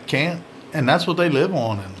can't, and that's what they live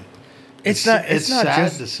on. And it's not sad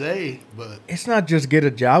just, to say, but it's not just get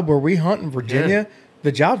a job. Where we hunt in Virginia,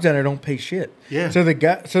 the jobs down there don't pay shit. Yeah. So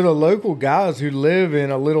the local guys who live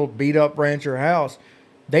in a little beat up rancher house,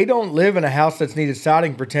 they don't live in a house that's needed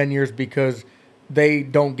siding for 10 years because they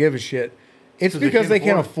don't give a shit. It's because they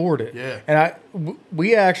can't afford it. Yeah. And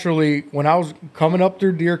we actually, when I was coming up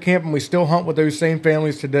through deer camp, and we still hunt with those same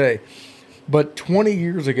families today, but 20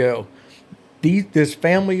 years ago, this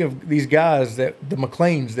family of these guys, the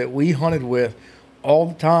McLeans that we hunted with all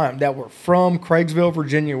the time, that were from Craigsville,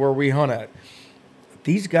 Virginia, where we hunt at,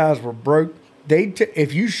 these guys were broke.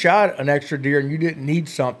 If you shot an extra deer and you didn't need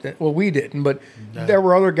something, well, we didn't, but there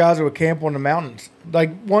were other guys that would camp on the mountains.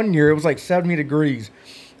 Like one year, it was like 70 degrees.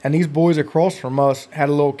 And these boys across from us had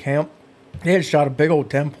a little camp. They had shot a big old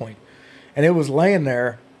 10-point. And it was laying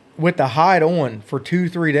there with the hide on for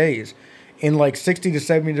 2-3 days in like 60 to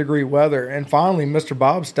 70 degree weather. And finally, Mr.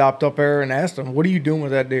 Bob stopped up there and asked them, what are you doing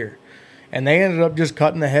with that deer? And they ended up just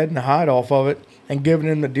cutting the head and the hide off of it and giving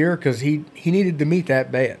him the deer because he needed to meet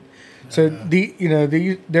that bad. So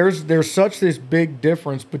there's such this big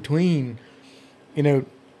difference between,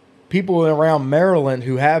 people around Maryland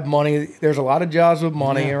who have money. There's a lot of jobs with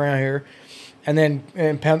money around here, and then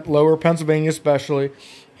in lower Pennsylvania especially,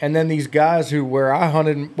 and then these guys where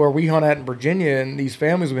we hunt at in Virginia, and these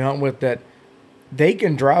families we hunt with, that they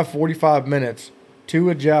can drive 45 minutes to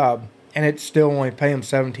a job and it still only pay them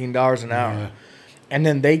 $17 an hour, and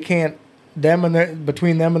then they can't.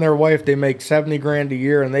 Between them and their wife, they make $70,000 a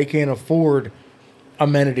year, and they can't afford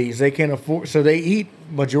amenities. They can't afford, so they eat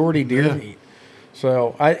majority deer meat.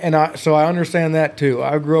 So I understand that too.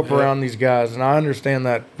 I grew up around these guys, and I understand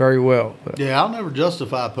that very well. But. Yeah, I'll never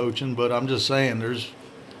justify poaching, but I'm just saying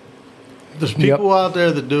There's people out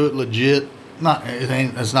there that do it legit.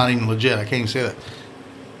 It's not even legit. I can't even say that.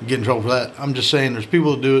 Get in trouble for that. I'm just saying there's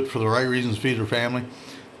people that do it for the right reasons, feed their family.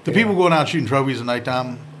 The people going out shooting trophies at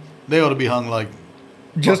nighttime, they ought to be hung like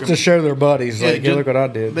just to show their buddies, like, look what I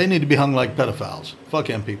did. They need to be hung like pedophiles. Fuck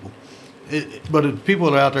them people. But if people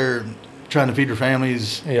that are out there trying to feed their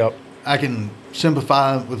families, I can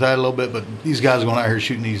sympathize with that a little bit. But these guys going out here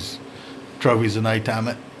shooting these trophies at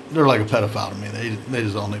nighttime, they're like a pedophile to me. They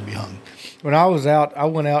just all need to be hung. When I was out, I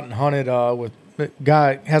went out and hunted with a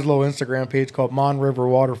guy has a little Instagram page called Mon River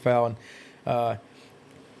Waterfowl. And,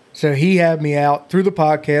 so he had me out through the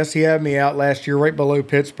podcast. He had me out last year right below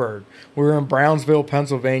Pittsburgh. We were in Brownsville,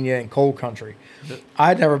 Pennsylvania, in coal country.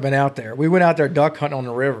 I'd never been out there. We went out there duck hunting on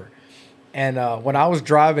the river. And when I was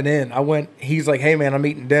driving in, he's like, hey, man, I'm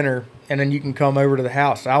eating dinner, and then you can come over to the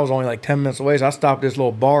house. I was only like 10 minutes away, so I stopped at this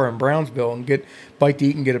little bar in Brownsville and bite to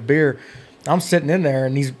eat and get a beer. I'm sitting in there,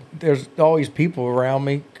 and there's all these people around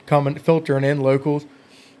me coming, filtering in, locals.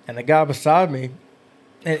 And the guy beside me,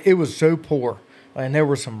 and it was so poor. And there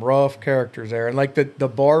were some rough characters there. And like the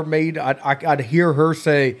barmaid, I'd hear her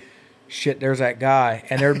say, shit, there's that guy.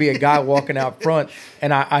 And there'd be a guy walking out front.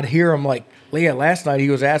 And I'd hear him like, Leah, last night he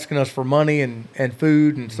was asking us for money and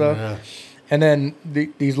food and stuff. Yeah. And then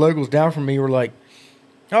these locals down from me were like,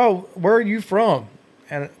 oh, where are you from?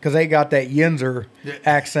 And because they got that Yinzer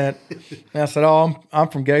accent. And I said, oh, I'm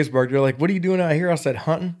from Gettysburg. They're like, what are you doing out here? I said,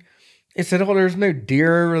 hunting. They said, oh, there's no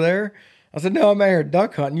deer over there. I said, no, I'm out here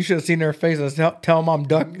duck hunting. You should have seen their faces. Tell them I'm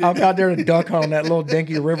out there to duck hunt on that little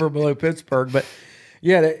dinky river below Pittsburgh. But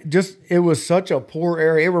yeah, it was such a poor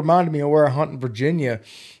area. It reminded me of where I hunt in Virginia.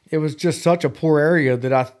 It was just such a poor area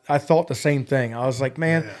that I thought the same thing. I was like,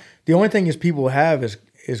 man, the only thing is people have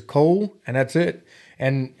is coal, and that's it.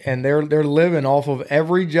 And they're living off of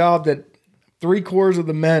every job that 3/4 of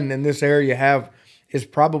the men in this area have is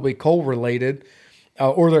probably coal related.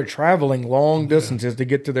 Or they're traveling long distances to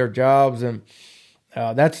get to their jobs, and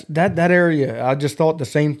that area. I just thought the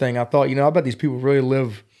same thing. I thought, I bet these people really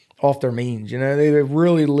live off their means. They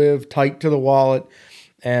really live tight to the wallet,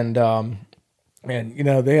 and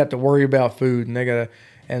they have to worry about food,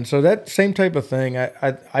 and so that same type of thing.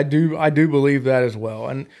 I do believe that as well,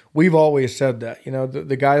 and we've always said that.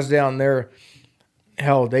 The guys down there,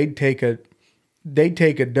 hell, they'd take a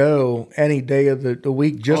doe any day of the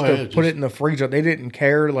week just to put it in the freezer. They didn't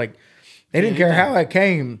care. Like, they didn't care how it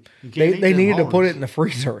came. They needed to put it in the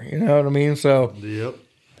freezer. You know what I mean? So, yep.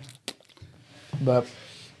 But,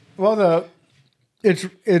 well,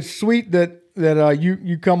 it's sweet that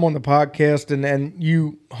you come on the podcast and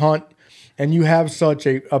you hunt and you have such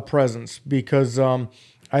a presence, because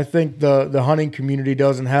I think the hunting community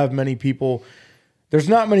doesn't have many people. There's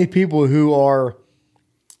not many people who are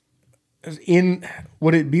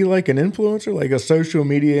would it be like an influencer, like a social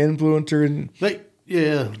media influencer?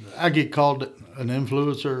 I get called an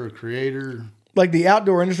influencer or a creator. Like, the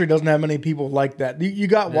outdoor industry doesn't have many people like that. You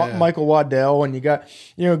got Michael Waddell, and you got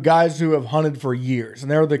guys who have hunted for years,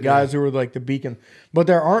 and they're the guys who are like the beacon. But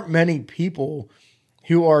there aren't many people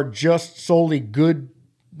who are just solely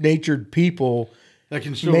good-natured people that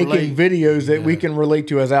can still making videos that we can relate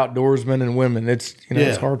to as outdoorsmen and women. It's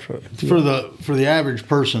it's hard for the average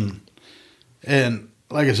person. And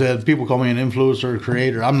like I said, people call me an influencer or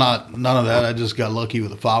creator. I'm not none of that. I just got lucky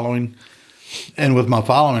with the following. And with my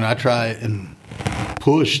following, I try and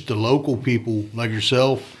push the local people like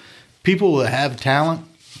yourself, people that have talent.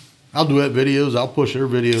 I'll duet videos. I'll push their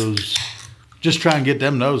videos. Just try and get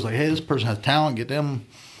them knows, like, hey, this person has talent. Get them.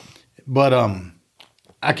 But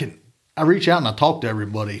I reach out and I talk to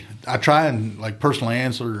everybody. I try and like personally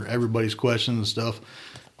answer everybody's questions and stuff.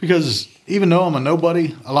 Because even though I'm a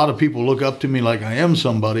nobody, a lot of people look up to me like I am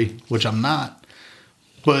somebody, which I'm not.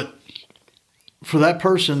 But for that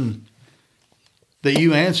person that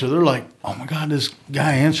you answer, they're like, oh my God, this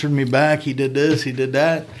guy answered me back. He did this, he did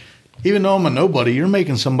that. Even though I'm a nobody, you're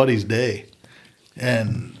making somebody's day.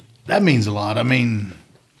 And that means a lot. I mean,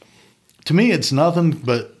 to me, it's nothing,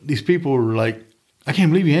 but these people are like, I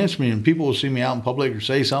can't believe you answered me. And people will see me out in public or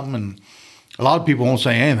say something, and a lot of people won't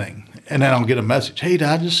say anything. And then I'll get a message, hey, did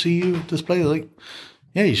I just see you at this place? Like,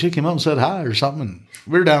 yeah, you should have came up and said hi or something. And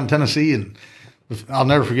we were down in Tennessee, and I'll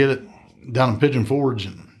never forget it, down in Pigeon Forge,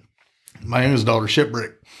 and my youngest daughter,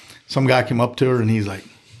 Shipwreck. Some guy came up to her, and he's like,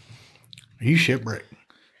 are you Shipwreck?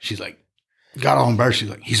 She's like, got all embarrassed. She's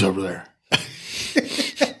like, he's over there.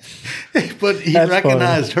 But he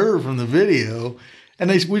recognized her from the video,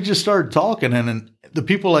 and we just started talking, and the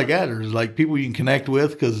people like that are like people you can connect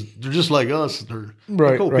with because they're just like us. They're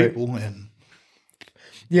cool people. And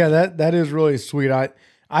yeah, that is really sweet.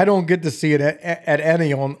 I don't get to see it at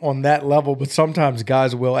any on that level, but sometimes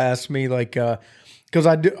guys will ask me like, because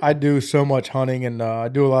I do so much hunting and I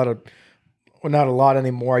do a lot of, well, not a lot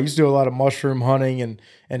anymore. I used to do a lot of mushroom hunting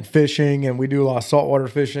and fishing, and we do a lot of saltwater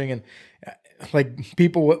fishing, and like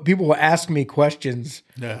people will ask me questions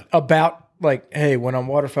about like, hey, when I'm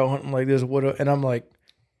waterfowl hunting like this, and I'm like,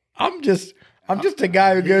 I'm just a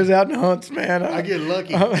guy who goes out and hunts, man. I get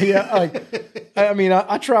lucky. Yeah, like I mean,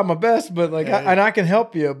 I try my best, but like, and I can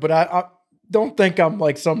help you, but I don't think I'm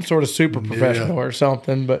like some sort of super professional or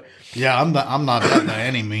something. But yeah, I'm not that by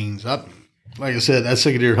any means. Like I said, that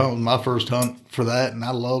sick deer hunt was my first hunt for that, and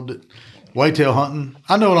I loved it. Whitetail hunting,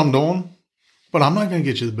 I know what I'm doing, but I'm not going to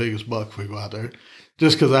get you the biggest buck if we go out there.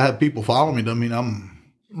 Just because I have people follow me doesn't mean I'm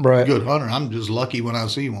a good hunter. I'm just lucky when I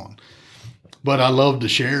see one. But I love to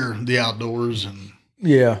share the outdoors and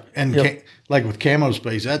like with Camo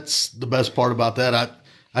Space, that's the best part about that.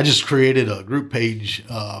 I just created a group page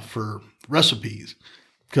for recipes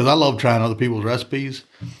because I love trying other people's recipes.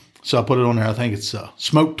 So I put it on there. I think it's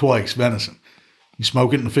smoked twice venison. You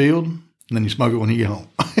smoke it in the field, and then you smoke it when you get home.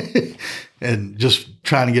 And just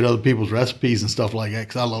trying to get other people's recipes and stuff like that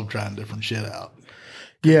because I love trying different shit out.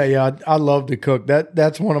 Yeah, I love to cook.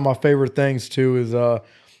 That's one of my favorite things too. Is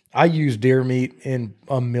I use deer meat in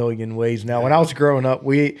a million ways now. When I was growing up,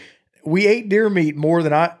 we ate deer meat more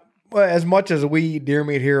than as much as we eat deer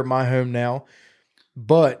meat here at my home now.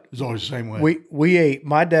 But it's always the same way. We ate.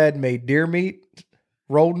 My dad made deer meat,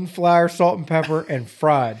 rolled in flour, salt and pepper, and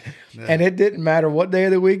fried. And it didn't matter what day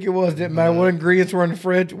of the week it was. Didn't matter what ingredients were in the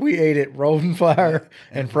fridge. We ate it rolled in flour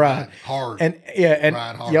and fried hard. And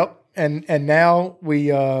hard. Yep. And now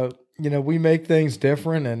we we make things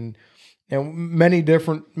different and many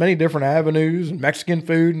different avenues and Mexican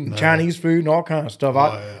food and Chinese food and all kinds of stuff.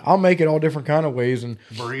 I'll make it all different kind of ways and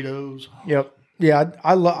burritos. Yep. Yeah,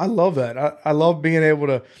 I love that. I love being able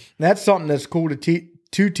to. That's something that's cool to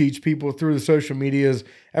teach people through the social medias.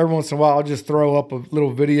 Every once in a while, I'll just throw up a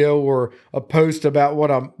little video or a post about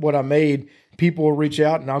what I made. People will reach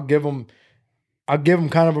out and I'll give them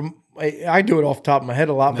kind of I do it off the top of my head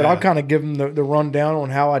a lot, but I'll kind of give them the rundown on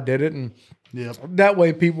how I did it, and that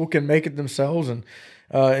way people can make it themselves.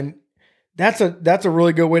 And that's a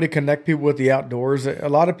really good way to connect people with the outdoors. A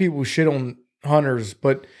lot of people shit on hunters,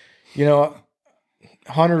 but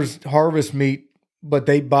hunters harvest meat, but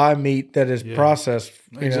they buy meat that is processed.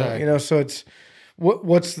 Exactly. So it's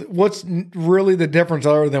what's really the difference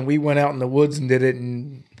other than we went out in the woods and did it,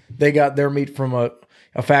 and they got their meat from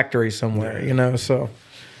a factory somewhere. So.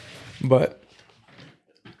 But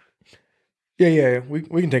yeah, we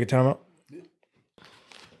can take a time out.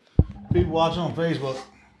 People watching on Facebook,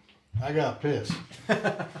 I got pissed.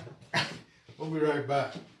 We'll be right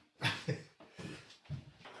back.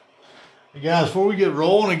 Hey guys, before we get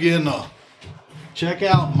rolling again, check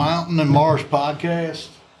out Mountain and Marsh podcast.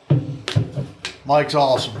 Mike's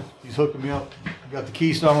awesome. He's hooking me up. We got the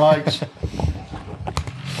Keystone lights.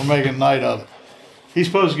 We're making a night of it. He's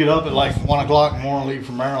supposed to get up at like 1 o'clock in the morning, leave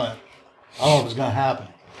from Maryland. I don't know if it's going to happen.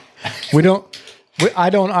 I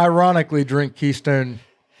don't ironically drink Keystone.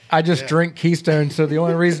 I just drink Keystone. So the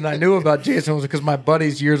only reason I knew about Jason was because my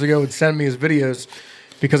buddies years ago would send me his videos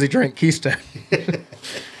because he drank Keystone.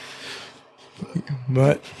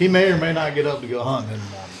 But he may or may not get up to go hunting in the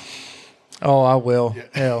morning. Oh, I will.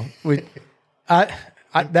 Yeah.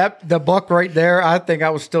 The buck right there, I think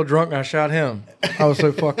I was still drunk and I shot him. I was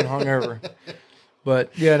so fucking hungover.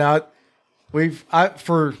 But yeah, now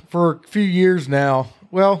for a few years now,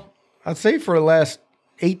 well, I'd say for the last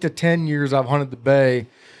 8 to 10 years I've hunted the Bay,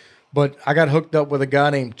 but I got hooked up with a guy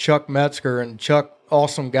named Chuck Metzger, and Chuck,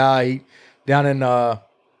 awesome guy, down in, I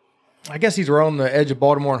guess he's around the edge of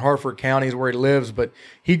Baltimore and Hartford counties where he lives, but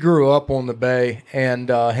he grew up on the Bay, and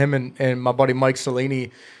him and my buddy Mike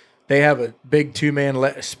Cellini, they have a big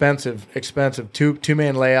expensive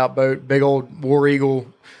two-man layout boat, big old War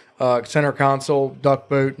Eagle, center console duck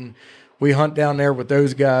boat, and we hunt down there with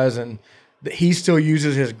those guys, and he still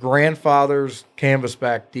uses his grandfather's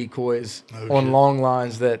canvasback decoys on long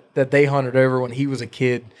lines that they hunted over when he was a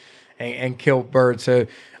kid and killed birds. So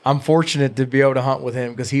I'm fortunate to be able to hunt with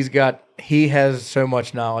him because he has so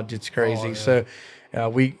much knowledge. It's crazy. So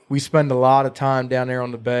we spend a lot of time down there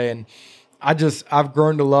on the Bay, and I've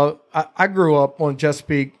grown to love. I grew up on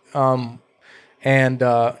Chesapeake and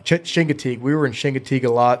Chincoteague. We were in Chincoteague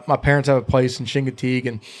a lot. My parents have a place in Chincoteague,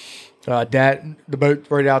 and the boat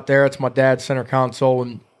right out there, it's my dad's center console,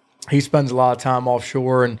 and he spends a lot of time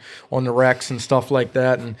offshore and on the wrecks and stuff like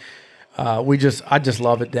that. And I just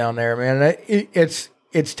love it down there, man.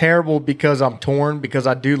 It's terrible because I'm torn because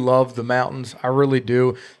I do love the mountains. I really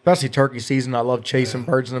do, especially turkey season. I love chasing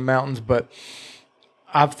birds in the mountains, but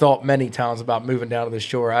I've thought many times about moving down to the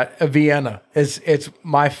shore. Vienna it's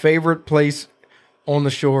my favorite place on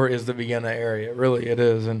the shore is the Vienna area. Really, it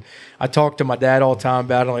is. And I talk to my dad all the time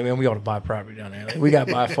about it. Like, man, we ought to buy property down there. Like, we got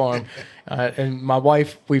to buy a farm. And my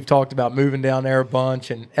wife, we've talked about moving down there a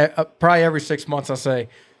bunch. And probably every 6 months I say,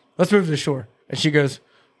 let's move to the shore. And she goes,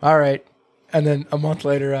 all right. And then a month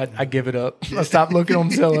later, I give it up. I stop looking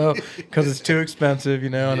on Zillow because it's too expensive,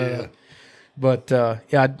 And, but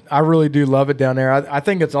I really do love it down there. I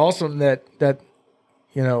think it's awesome that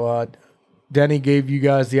Denny gave you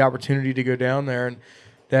guys the opportunity to go down there, and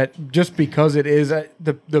that just because it is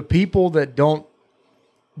the people that don't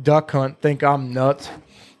duck hunt think I'm nuts,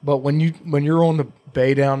 but when you're on the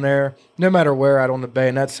bay down there, no matter where out on the bay,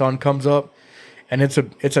 and that sun comes up, and it's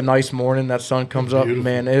a nice morning, that sun comes up,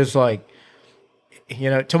 man, it is like,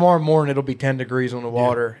 tomorrow morning it'll be 10 degrees on the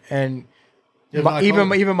water, and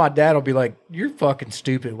even my dad will be like, "You're fucking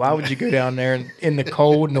stupid. Why would you go down there in the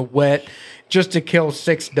cold and the wet just to kill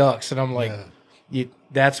 6 ducks?" And I'm like,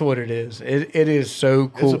 "That's what it is. It is so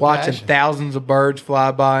cool watching thousands of birds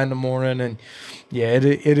fly by in the morning, and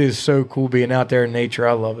it is so cool being out there in nature.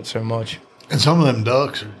 I love it so much." And some of them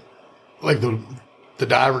ducks are like the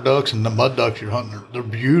diver ducks and the mud ducks you're hunting. They're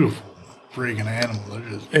beautiful freaking animals.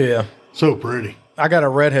 They're just so pretty. I got a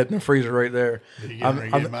redhead in the freezer right there.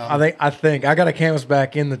 I think I got a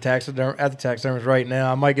canvasback in the taxidermist right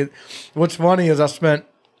now. I might get. What's funny is I spent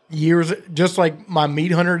years, just like my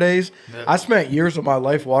meat hunter days. Yeah. I spent years of my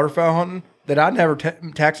life waterfowl hunting that I never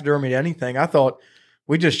taxidermied anything. I thought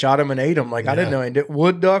we just shot them and ate them. Like I didn't know any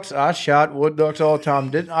wood ducks. I shot wood ducks all the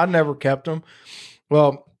time. I never kept them.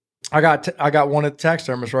 Well, I got one at the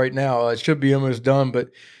taxidermist right now. It should be almost done, but.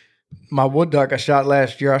 My wood duck I shot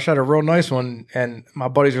last year, I shot a real nice one, and my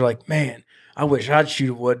buddies are like, "Man, I wish I'd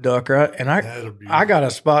shoot a wood duck." And I got a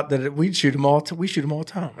spot that we shoot them all the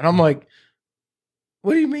time, and I'm like,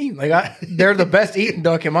 "What do you mean? Like they're the best eating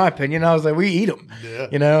duck in my opinion." I was like, "We eat them,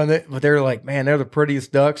 but they're like, man, they're the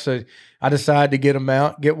prettiest ducks." So I decided to get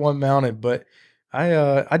one mounted, but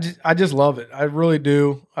I just love it. I really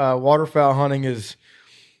do. Waterfowl hunting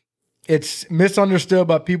it's misunderstood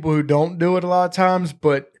by people who don't do it a lot of times,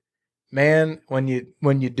 but man, when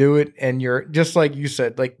you do it and you're just like you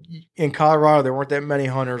said, like in Colorado, there weren't that many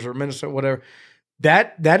hunters or Minnesota, whatever.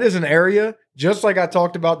 That is an area, just like I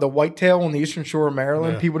talked about the whitetail on the eastern shore of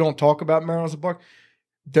Maryland. Yeah. People don't talk about Maryland as a buck.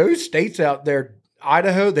 Those states out there,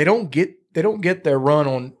 Idaho, they don't get their run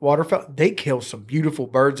on waterfowl. They kill some beautiful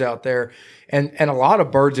birds out there, and a lot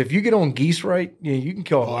of birds. If you get on geese right, you can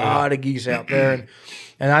kill a lot of geese out there.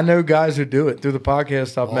 And I know guys who do it through the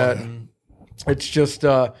podcast I've met. Yeah. And it's just.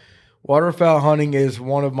 Waterfowl hunting is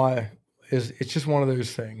it's just one of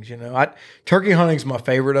those things, Turkey hunting is my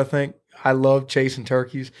favorite. I think I love chasing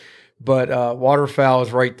turkeys, but waterfowl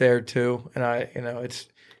is right there too. And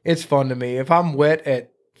it's fun to me. If I'm wet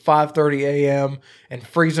at 5:30 a.m. and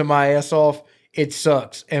freezing my ass off, it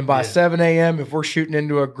sucks. And by 7 a.m., if we're shooting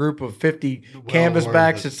into a group of 50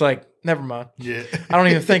 canvasbacks, it's like, never mind. Yeah, I don't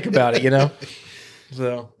even think about it,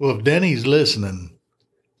 So well, if Denny's listening.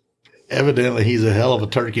 Evidently, he's a hell of a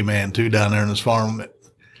turkey man, too, down there in his farm.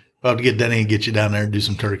 I'll have to get Denny and get you down there and do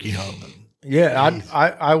some turkey hunting. Yeah,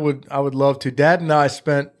 I would love to. Dad and I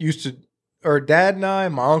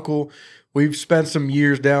and my uncle, we've spent some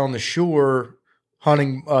years down on the shore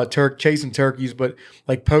hunting, chasing turkeys, but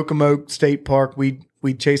like Pocomoke State Park, we'd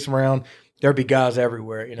chase them around. There'd be guys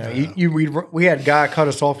everywhere, We had a guy cut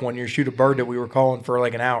us off one year, shoot a bird that we were calling for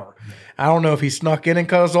like an hour. I don't know if he snuck in and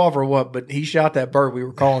cut us off or what, but he shot that bird we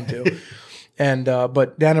were calling to. And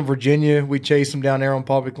but down in Virginia, we chased him down there on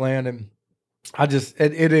public land, and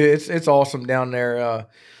it's awesome down there.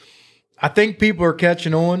 I think people are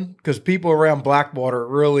catching on because people around Blackwater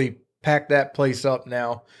really pack that place up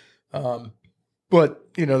now.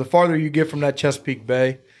 But the farther you get from that Chesapeake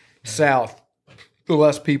Bay south, the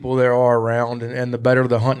less people there are around, and the better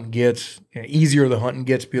the hunting gets, easier the hunting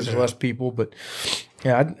gets because there's less people. But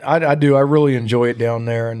yeah, I do. I really enjoy it down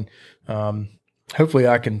there, and hopefully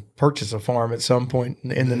I can purchase a farm at some point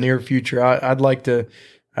in the near future. I'd like to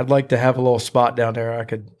have a little spot down there. I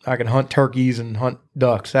could hunt turkeys and hunt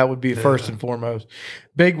ducks. That would be first and foremost.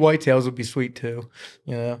 Big whitetails would be sweet too.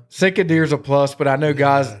 Sitka deer's a plus, but I know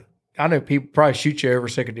guys. I know people probably shoot you over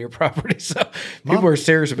Sitka deer property, so people are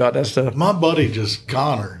serious about that stuff. My buddy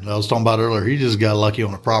Connor, that I was talking about earlier, he just got lucky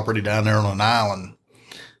on a property down there on an island.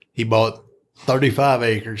 He bought 35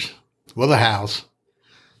 acres with a house,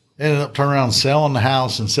 ended up turning around selling the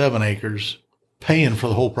house and 7 acres, paying for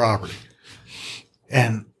the whole property.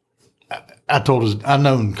 And I've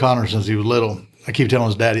known Connor since he was little. I keep telling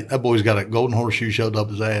his daddy, that boy's got a golden horseshoe shoved up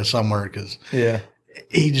his ass somewhere because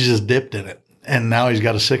he just dipped in it. And now he's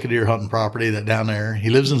got a sick of deer hunting property that down there. He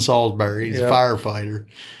lives in Salisbury. He's a firefighter.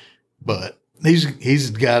 But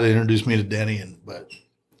he's the guy that introduced me to Denny. But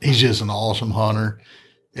he's just an awesome hunter.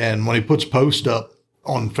 And when he puts posts up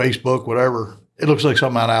on Facebook, whatever, it looks like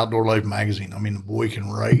something out of Outdoor Life magazine. I mean, the boy can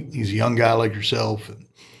write. He's a young guy like yourself. And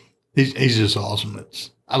he's just awesome.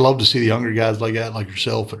 I love to see the younger guys like that, like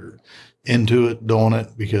yourself, that are into it, doing it,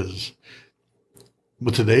 because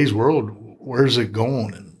with today's world, where's it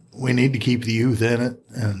going? And we need to keep the youth in it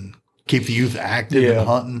and keep the youth active in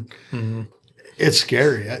hunting. Mm-hmm. It's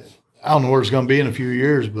scary. I don't know where it's going to be in a few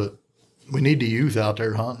years, but we need the youth out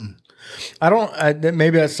there hunting.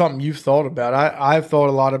 Maybe that's something you've thought about. I've thought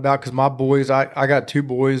a lot about, because my boys, I got 2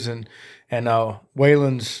 boys, and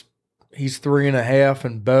Waylon's, he's 3.5,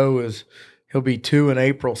 and he'll be 2 in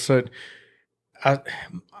April. So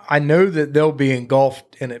I know that they'll be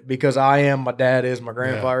engulfed in it, because I am, my dad is, my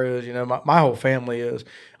grandfather is, my whole family is.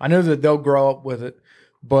 I know that they'll grow up with it,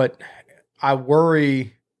 but I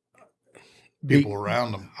worry people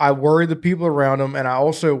around them. I worry the people around them, and I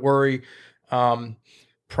also worry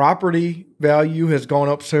property value has gone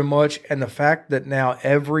up so much, and the fact that now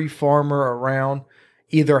every farmer around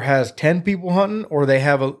either has 10 people hunting, or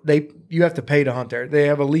you have to pay to hunt there. They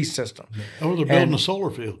have a lease system. Or they're building a solar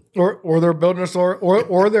field. Or they're building a solar,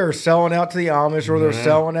 or they're selling out to the Amish, or they're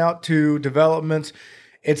selling out to developments.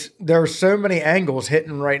 There are so many angles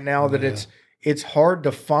hitting right now that it's hard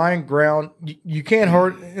to find ground. You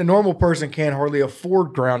a normal person can't hardly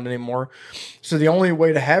afford ground anymore. So the only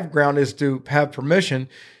way to have ground is to have permission.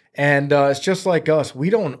 And it's just like us. We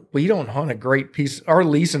don't hunt a great piece. Our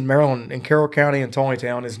lease in Maryland, in Carroll County and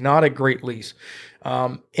Town, is not a great lease.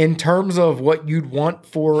 In terms of what you'd want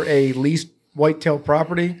for a leased whitetail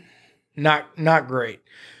property, not great.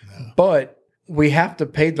 No. But we have to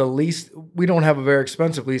pay the lease. We don't have a very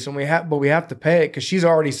expensive lease, but we have to pay it, because she's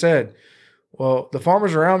already said, well, the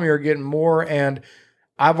farmers around me are getting more, and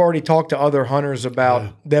I've already talked to other hunters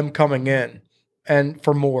about them coming in and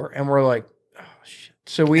for more. And we're like, oh, shit.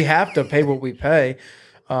 So we have to pay what we pay,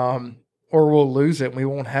 or we'll lose it and we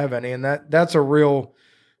won't have any. And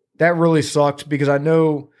that really sucks, because I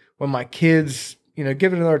know when my kids,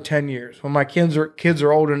 give it another 10 years, when my kids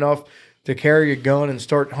are old enough to carry a gun and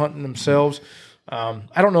start hunting themselves.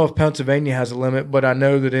 I don't know if Pennsylvania has a limit, but I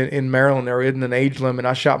know that in Maryland there isn't an age limit.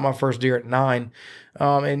 I shot my first deer at 9.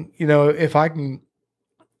 And if I can,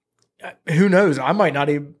 who knows, I might not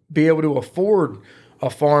even be able to afford a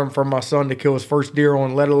farm for my son to kill his first deer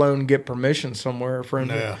on, let alone get permission somewhere for him.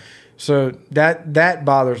 Yeah. So that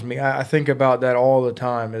bothers me. I think about that all the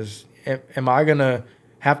time. Am I going to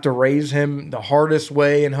have to raise him the hardest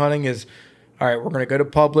way in hunting? Is, all right, we're going to go to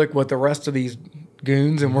public with the rest of these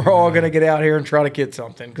goons, and we're all going to get out here and try to get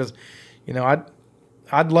something, because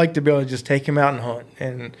I'd like to be able to just take him out and hunt,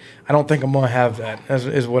 and I don't think I'm going to have that.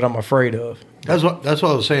 Is what I'm afraid of. That's what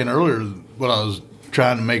I was saying earlier. What I was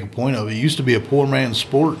trying to make a point of. It used to be a poor man's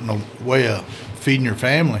sport and a way of feeding your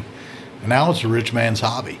family, and now it's a rich man's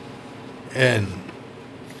hobby. And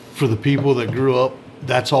for the people that grew up,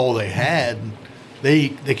 that's all they had. They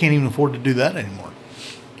can't even afford to do that anymore.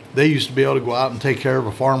 They used to be able to go out and take care of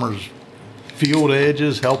a farmer's field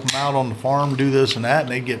edges, help them out on the farm, do this and that,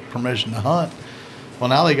 and they get permission to hunt. Well,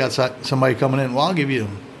 now they got somebody coming in, well, I'll give you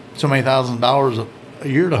so many $1,000s a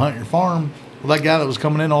year to hunt your farm. Well, that guy that was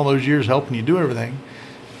coming in all those years helping you do everything,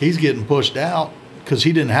 he's getting pushed out because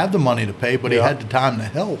he didn't have the money to pay, but he had the time to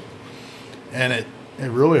help. And it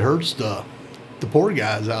really hurts the poor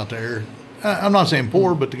guys out there. I'm not saying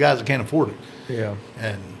poor, but the guys that can't afford it. Yeah.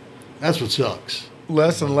 And that's what sucks.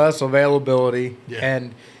 Less and less availability. Yeah.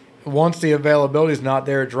 And once the availability is not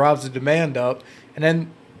there, it drives the demand up. And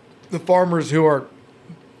then the farmers who are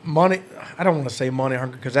money, I don't want to say money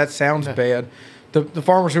hungry because that sounds bad. The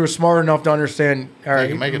farmers who are smart enough to understand, all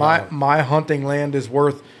right, my hunting land is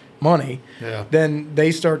worth money, then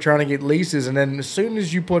they start trying to get leases. And then as soon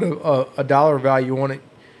as you put a dollar value on it,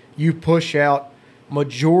 you push out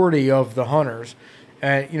majority of the hunters.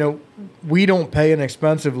 And, we don't pay an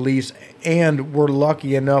expensive lease, and we're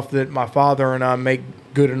lucky enough that my father and I make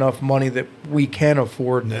good enough money that we can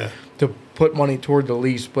afford to put money toward the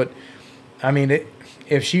lease. But, I mean,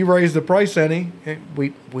 if she raised the price any,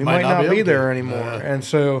 we might not be there anymore. And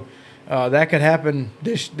so that could happen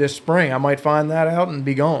this spring. I might find that out and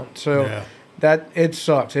be gone. So that it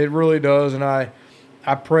sucks. It really does. And I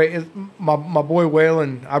pray. My boy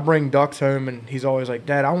Waylon, I bring ducks home, and he's always like,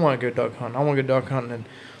 Dad, I want to go duck hunting. I want to go duck hunting. And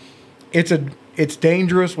it's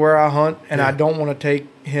dangerous where I hunt, and I don't want to take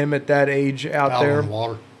him at that age out there. In the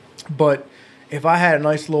water. But if I had a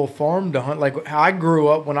nice little farm to hunt, like how I grew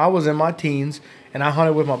up when I was in my teens and I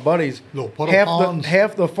hunted with my buddies,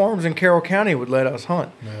 half the farms in Carroll County would let us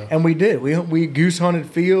hunt. Yeah. And we did. We goose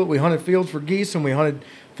hunted we hunted fields for geese, and we hunted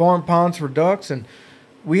farm ponds for ducks, and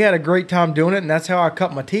we had a great time doing it, and that's how I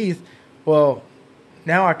cut my teeth. Well,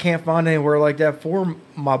 now I can't find anywhere like that for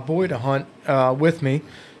my boy to hunt with me,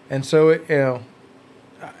 and so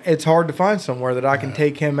it's hard to find somewhere that I can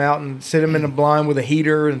take him out and sit him in the blind with a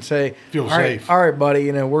heater and say, Feel safe. All right, buddy,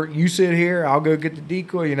 you sit here, I'll go get the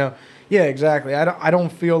decoy, Yeah, exactly. I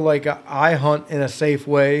don't feel like I hunt in a safe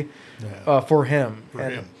way for him.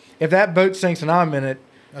 If that boat sinks and I'm in it,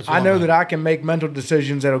 I know that I can make mental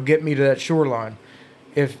decisions that'll get me to that shoreline.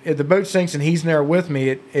 If the boat sinks and he's there with me,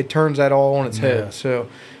 it turns that all on its head. So,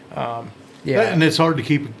 And it's hard to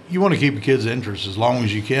keep. You want to keep a kid's interest as long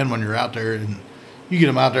as you can when you're out there, and you get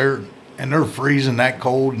them out there and they're freezing that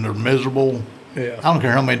cold and they're miserable. Yeah. I don't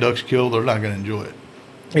care how many ducks you kill, they're not going to enjoy it.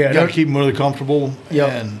 Yeah, you got to keep them really comfortable. Yep.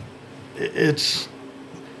 And it's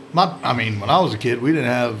when I was a kid, we didn't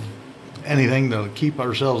have anything to keep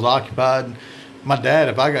ourselves occupied. My dad,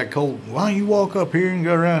 if I got cold, why don't you walk up here and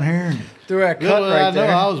go around here and through that cut right there?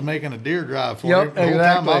 I was making a deer drive for him. The whole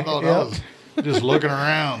time I thought I was just looking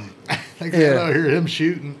around. I hear him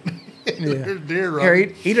shooting. There's deer running.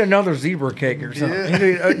 Here, eat another zebra cake or something.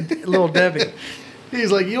 Yeah. Eat a little Debbie.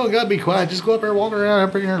 He's like, you don't got to be quiet. Just go up there, walk around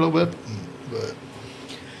up here a little bit. But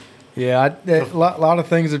a lot of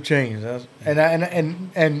things have changed.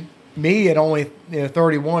 And me at only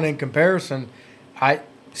 31 in comparison, I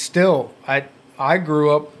grew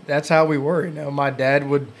up. That's how we were. My dad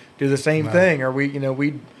would do the same thing, or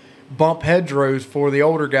we'd bump hedgerows for the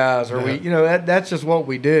older guys, or that's just what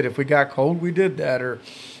we did. If we got cold, we did that, or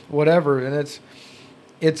whatever. And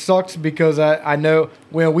it sucks because I know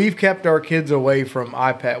we've kept our kids away from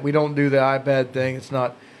iPad. We don't do the iPad thing. It's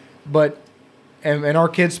not, but and our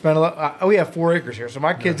kids spend a lot. We have 4 acres here, so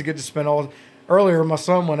my kids get to spend all. Earlier, my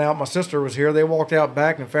son went out. My sister was here. They walked out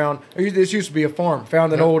back and found. This used to be a farm.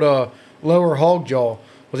 Found an old lower hog jaw.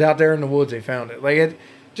 Was out there in the woods. They found it.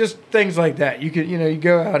 Just things like that. You could you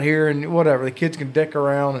go out here and whatever. The kids can dick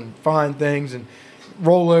around and find things and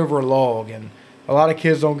roll over a log. And a lot of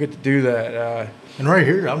kids don't get to do that. And right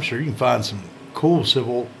here, I'm sure you can find some cool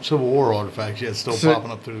Civil War artifacts yet still popping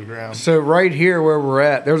up through the ground. So right here where we're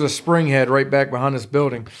at, there's a spring head right back behind this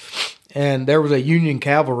building. And there was a Union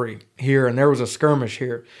cavalry here, and there was a skirmish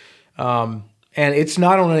here. And it's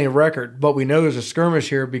not on any record, but we know there's a skirmish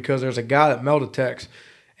here because there's a guy that metal detects.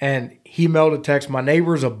 And he metal detects my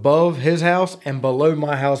neighbors above his house and below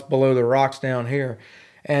my house, below the rocks down here.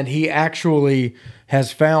 And he actually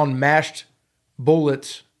has found matched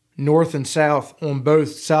bullets north and south on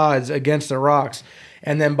both sides against the rocks.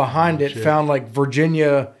 And then behind it found like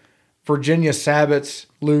Virginia sabots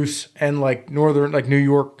loose and like northern, like New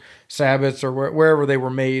York sabots or wherever they were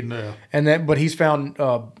made. Yeah. And but he's found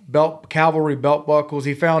cavalry belt buckles.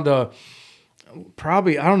 He found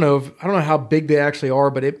probably I don't know how big they actually are,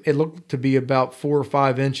 but it looked to be about 4 or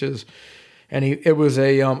 5 inches. And it was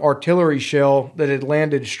a artillery shell that had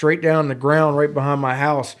landed straight down the ground right behind my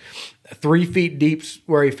house, 3 feet deep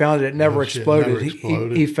where he found it. It never exploded.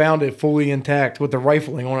 He found it fully intact with the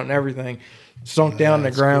rifling on it and everything, sunk down in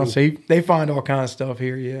the ground. Cool. So they find all kinds of stuff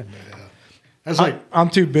here. Yeah. That's I'm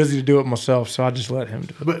too busy to do it myself, so I just let him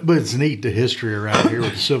do it. But it's neat, the history around here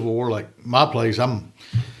with the Civil War. Like my place, I'm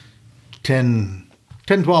 10,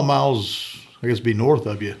 12 miles, I guess, be north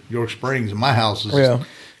of you, York Springs, and my house has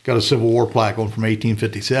got a Civil War plaque on from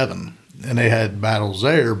 1857. And they had battles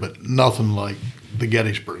there, but nothing like the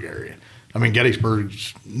Gettysburg area. I mean,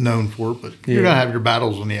 Gettysburg's known for it, but you're going to have your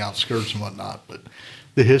battles on the outskirts and whatnot. But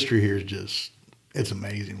the history here is it's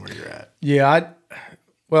amazing where you're at. Yeah,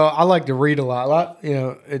 I like to read a lot.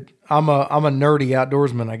 I'm a nerdy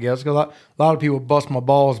outdoorsman, I guess. A lot of people bust my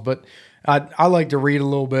balls, but I like to read a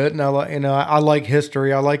little bit, and I like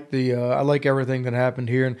history. I like everything that happened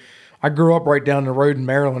here. And I grew up right down the road in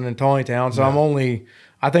Maryland in Tawnytown, so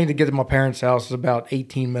I think to get to my parents' house is about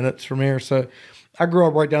 18 minutes from here. So I grew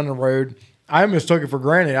up right down the road. I almost took it for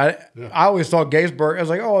granted. I always thought Gettysburg. I was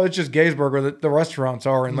like, oh, it's just Gettysburg where the restaurants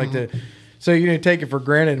are, and so you didn't take it for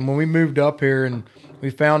granted. And when we moved up here and we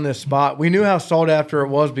found this spot, we knew how sought after it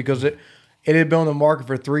was because it had been on the market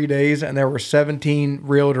for 3 days, and there were 17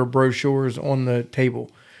 realtor brochures on the table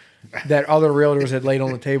that other realtors had laid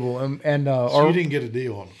on the table. So you didn't get a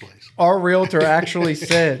deal on the place. Our realtor actually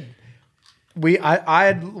said, I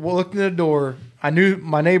had looked in the door. I knew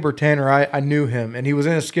my neighbor Tanner. I knew him, and he was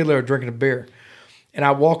in a skid loader drinking a beer. And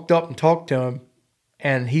I walked up and talked to him,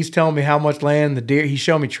 and he's telling me how much land the deer. He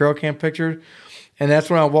showed me trail cam pictures, And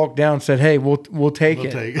that's when I walked down and said, "Hey, we'll take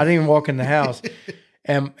it." take it. I didn't even walk in the house.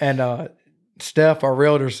 and Steph, our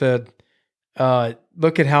realtor, said,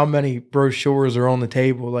 "Look at how many brochures are on the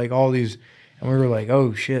table, like all these." And we were like,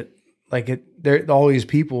 "Oh shit!" Like all these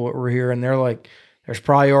people were here, and they're like, "There's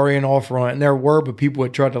probably already an offer on it." And there were, but people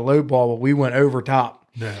had tried to lowball, but we went over top.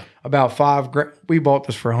 Yeah. About $5,000. We bought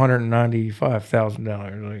this for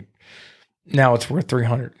 $195,000. Like now it's worth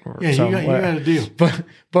 300. Yeah, you got a deal.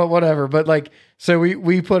 But whatever. But like, so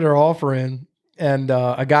we put our offer in, and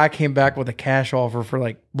a guy came back with a cash offer for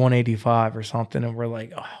like 185 or something, and we're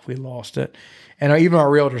like, oh, we lost it. And even our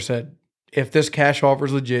realtor said, if this cash offer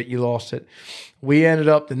is legit, you lost it. We ended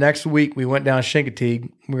up the next week. We went down Chincoteague.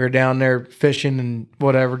 We were down there fishing and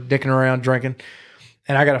whatever, dicking around, drinking,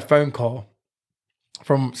 and I got a phone call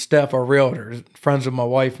from Steph, our realtor, friends of my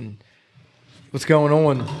wife, and what's going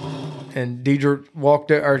on? And Deidre walked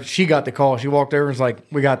over, or she got the call. She walked over and was like,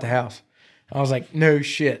 "We got the house." I was like, "No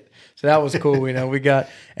shit." So that was cool. We got,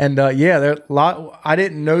 and yeah, there a lot. I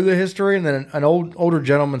didn't know the history, and then an older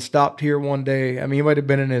gentleman stopped here one day. I mean, he might have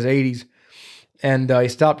been in his 80s, and he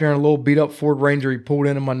stopped here in a little beat up Ford Ranger. He pulled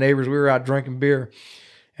into my neighbors. We were out drinking beer,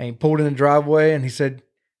 and he pulled in the driveway, and he said,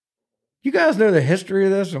 "You guys know the history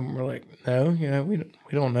of this?" And we're like, "No, we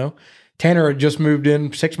don't know." Tanner had just moved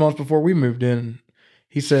in 6 months before we moved in.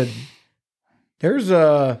 He said,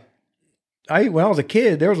 when I was a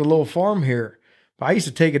kid, there was a little farm here. I used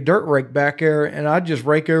to take a dirt rake back there, and I'd just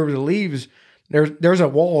rake over the leaves. There's a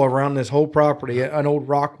wall around this whole property, an old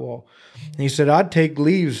rock wall. And he said, I'd take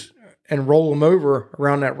leaves and roll them over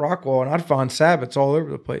around that rock wall, and I'd find sabots all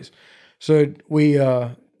over the place. So we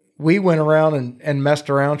went around and messed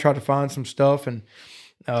around, tried to find some stuff, and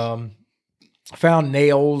found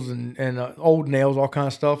nails and old nails, all kinds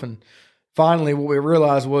of stuff. And finally, what we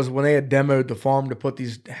realized was when they had demoed the farm to put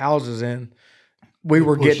these houses in, we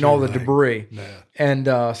were getting all the debris. Yeah.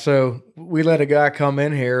 And so we let a guy come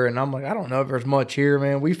in here, and I'm like, I don't know if there's much here,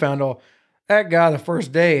 man. We found that guy the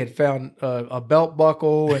first day had found a belt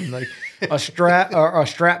buckle and like a strap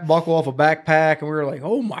buckle off a backpack, and we were like,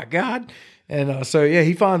 oh my God. And so yeah,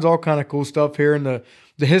 he finds all kind of cool stuff here, and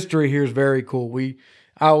the history here is very cool.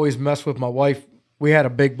 I always mess with my wife. We had a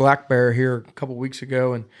big black bear here a couple weeks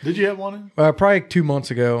ago, and did you have one? Probably 2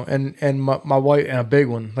 months ago, and my wife, and a big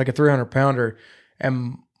one, like a 300-pounder,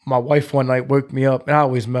 and my wife one night woke me up, and I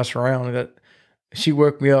always mess around. And she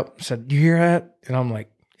woke me up and said, "You hear that?" And I'm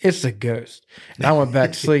like, "It's a ghost." And I went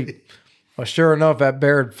back to sleep. Well, sure enough, that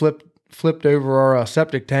bear had flipped over our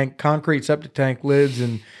concrete septic tank lids,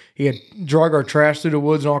 and he had drug our trash through the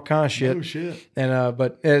woods and all kind of shit. Oh shit! And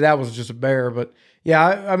but that was just a bear. But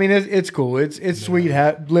yeah, I mean it's cool. It's sweet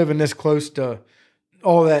living this close to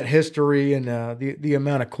all that history and the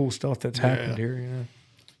amount of cool stuff that's happened here.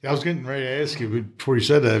 I was getting ready to ask you before you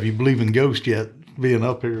said that if you believe in ghosts yet, being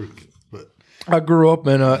up here. But I grew up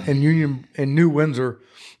in New Windsor,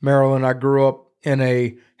 Maryland. I grew up in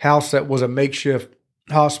a house that was a makeshift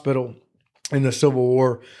hospital in the Civil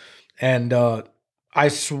War, and I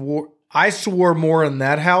swore more in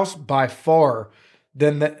that house by far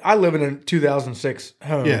than that. I live in a 2006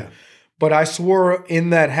 home, but I swore in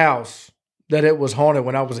that house that it was haunted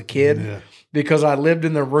when I was a kid because I lived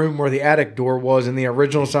in the room where the attic door was in the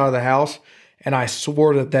original side of the house, and I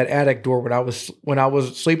swore that attic door when I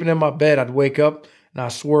was sleeping in my bed, I'd wake up and I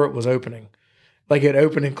swore it was opening, like it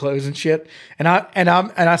opened and closed and shit. And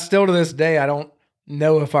I still to this day I don't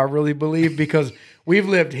know if I really believe because we've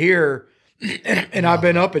lived here. And I've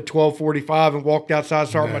been up at 12:45 and walked outside,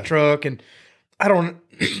 started my truck, and I don't.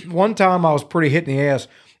 One time I was pretty hit in the ass,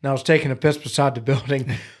 and I was taking a piss beside the building,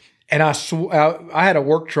 and I had a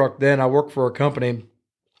work truck then. I worked for a company,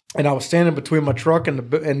 and I was standing between my truck and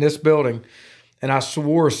this building, and I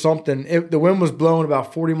swore something. The wind was blowing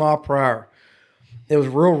about 40 miles per hour. It was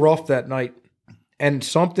real rough that night, and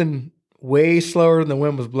something way slower than the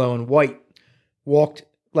wind was blowing. White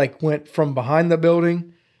went from behind the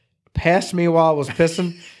building, passed me while I was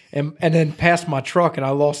pissing, and then passed my truck, and I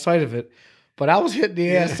lost sight of it. But I was hitting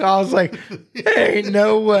the ass, so I was like, there ain't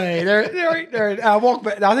no way. I walked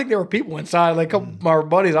back. I think there were people inside, like a couple of my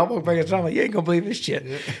buddies. I walked back inside, I'm like, you ain't going to believe this shit.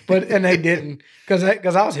 Yeah. And they didn't, because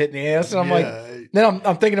I was hitting the ass. And I'm like, then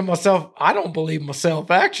I'm thinking to myself, I don't believe myself.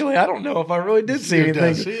 Actually, I don't know if I really did see anything. Did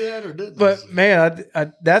I see that or didn't? But man,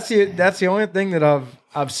 that's the only thing that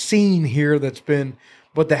I've seen here that's been.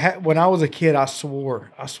 But when I was a kid, I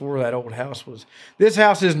swore that old house was. This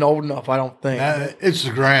house isn't old enough, I don't think. It's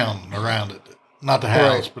the ground around it, not the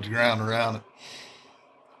house, but the ground around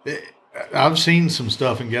it. I've seen some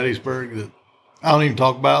stuff in Gettysburg that I don't even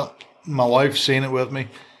talk about. My wife's seen it with me,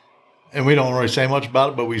 and we don't really say much about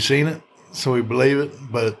it, but we've seen it, so we believe it.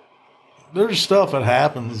 But there's stuff that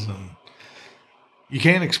happens and you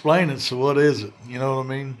can't explain it. So what is it? You know what I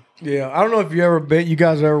mean? Yeah, I don't know if you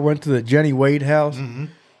guys ever went to the Jenny Wade house. Mm-hmm.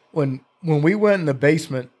 When we went in the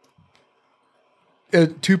basement, a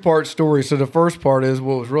two-part story. So the first part is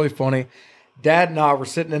what was really funny. Dad and I were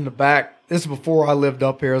sitting in the back. This is before I lived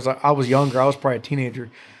up here. I was younger. I was probably a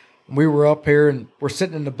teenager. We were up here and we're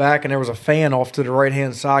sitting in the back, and there was a fan off to the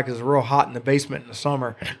right-hand side because it's real hot in the basement in the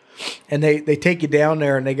summer. And they take you down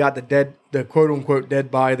there, and they got the quote-unquote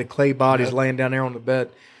dead body, the clay bodies laying down there on the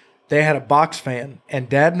bed. They had a box fan, and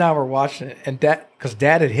Dad and I were watching it, and because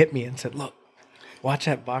Dad had hit me and said, "Look, watch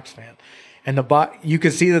that box fan." And you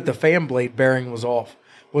could see that the fan blade bearing was off,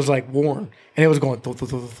 was like worn, and it was going, thuh, thuh,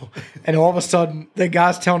 thuh, thuh. And all of a sudden, the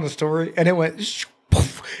guy's telling the story, and it went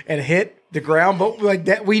poof, and hit the ground. But like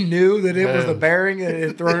that, we knew that it was the bearing that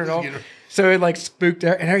had thrown it off. So it like spooked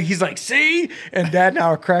out, and he's like, "See?" And Dad and I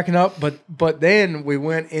were cracking up. But then we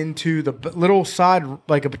went into the little side,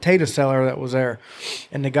 like a potato cellar that was there,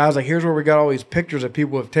 and the guy's like, "Here's where we got all these pictures that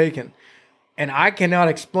people have taken," and I cannot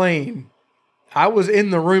explain. I was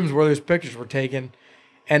in the rooms where those pictures were taken,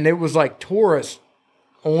 and it was like tourists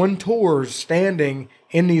on tours standing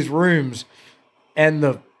in these rooms, and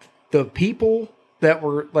the people that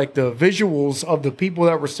were like the visuals of the people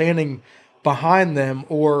that were standing behind them,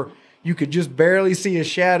 or you could just barely see a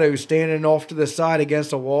shadow standing off to the side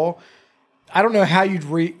against a wall. I don't know how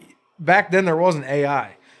back then there wasn't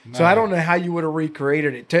AI. No. So I don't know how you would have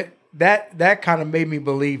recreated it. That kind of made me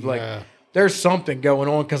believe like there's something going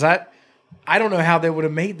on, because I don't know how they would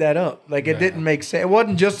have made that up. Like it didn't make sense. It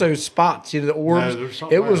wasn't just those spots, the orbs.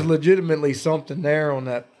 It was legitimately something there on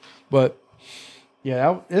that. But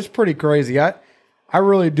yeah, it's pretty crazy. I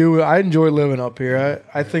really do. I enjoy living up here.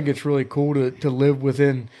 I think it's really cool to live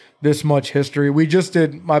within this much history. We just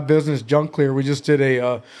did my business, Junk Clear. We just did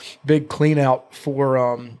a big clean out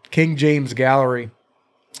for King James Gallery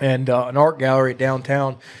and an art gallery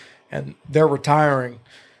downtown, and they're retiring.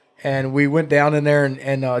 And we went down in there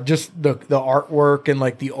and just the artwork and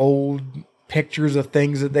like the old pictures of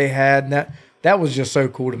things that they had, and that was just so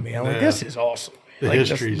cool to me. I'm like, this is awesome.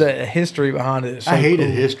 The history behind it is so I hated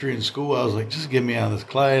cool. history in school. I was like, just get me out of this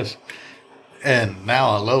class. And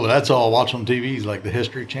now I love it. That's all I watch on TV, like the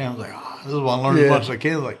History Channel. I was like, this is what I learned as much as I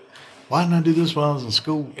can. Like, why didn't I do this when I was in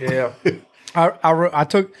school? Yeah. I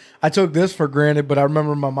took this for granted, but I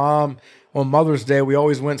remember my mom on Mother's Day, we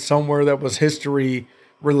always went somewhere that was history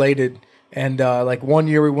related. And like one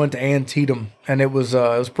year we went to Antietam, and it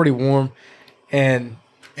was pretty warm. And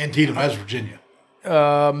Antietam, that's Virginia.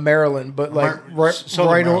 Maryland, but like right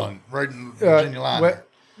in Virginia line.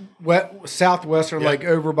 Southwestern, like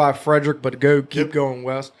over by Frederick, but keep going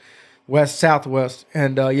west southwest.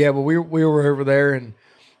 And but we were over there and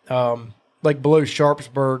like below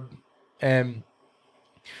Sharpsburg, and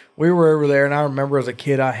we were over there. And I remember as a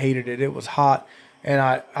kid, I hated it. It was hot, and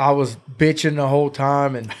I was bitching the whole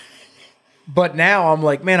time. But now I'm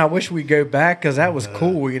like, man, I wish we'd go back, because that was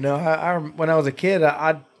cool. I when I was a kid,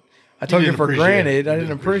 I took it for granted. I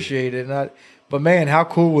didn't appreciate it. But man, how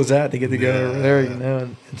cool was that to get to go over there,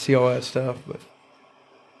 and see all that stuff. But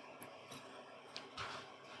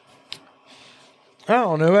I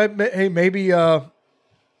don't know. Hey, maybe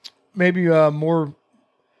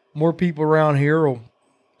more people around here will.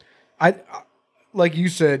 Like you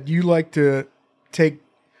said, you like to take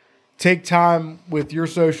time with your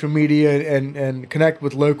social media and connect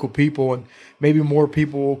with local people, and maybe more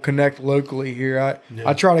people will connect locally here.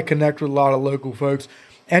 I try to connect with a lot of local folks.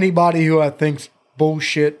 Anybody who I think's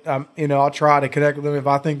bullshit, I'll try to connect with them. If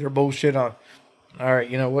I think they're bullshit, all right,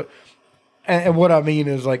 you know what? And what I mean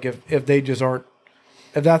is, like, if they just aren't,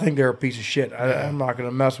 if I think they're a piece of shit, I'm not going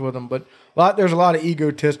to mess with them. But there's a lot of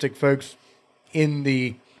egotistic folks in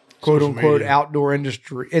the quote unquote outdoor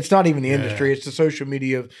industry. It's not even the industry; it's the social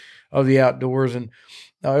media of the outdoors. And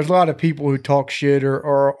there's a lot of people who talk shit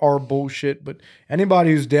or are bullshit. But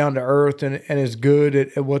anybody who's down to earth and is good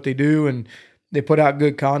at what they do, and they put out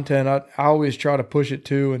good content, I always try to push it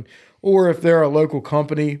too. Or if they're a local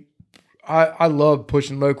company, I love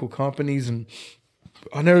pushing local companies. And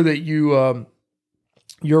I know that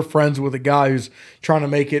you're friends with a guy who's trying to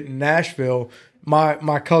make it in Nashville.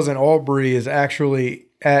 My cousin Aubrey is actually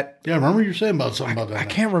at. Yeah, I remember you saying something about that. I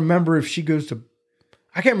can't remember if she goes to.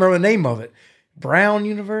 I can't remember the name of it. Brown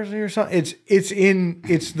University or something.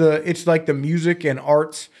 It's like the music and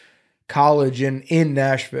arts college in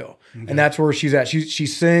Nashville, and that's where she's at. She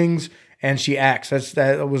sings and she acts.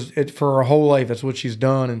 That was it for her whole life. That's what she's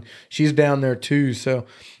done, and she's down there too. So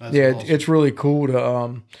that's awesome. It's really cool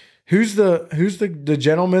to Who's the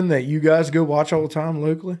gentleman that you guys go watch all the time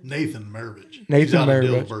locally? Nathan Maravich. Nathan He's out of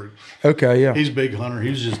Maravich. Dillsburg. Okay, yeah. He's a big hunter. He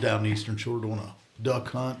was just down the Eastern Shore doing a duck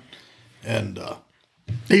hunt. And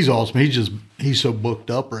he's awesome. He's so booked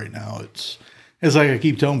up right now. It's like I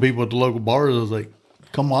keep telling people at the local bars, I was like,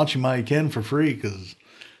 come watch him while you can for free because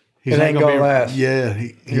he's ain't gonna last. Yeah,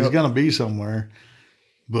 he's gonna be somewhere.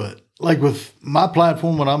 But like with my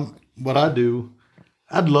platform, what I do,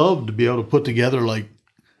 I'd love to be able to put together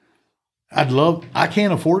I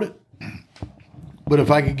can't afford it, but if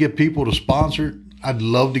I could get people to sponsor it, I'd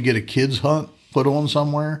love to get a kids hunt put on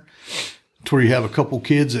somewhere to where you have a couple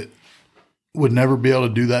kids that would never be able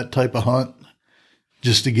to do that type of hunt,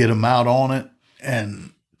 just to get them out on it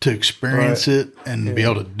and to experience it and be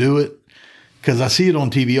able to do it. Because I see it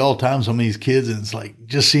on TV all the time, some of these kids, and it's like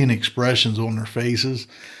just seeing expressions on their faces.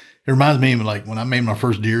 It reminds me of like when I made my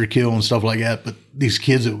first deer kill and stuff like that. But these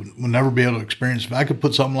kids that would never be able to experience, if I could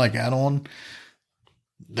put something like that on,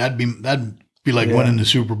 that'd be like winning the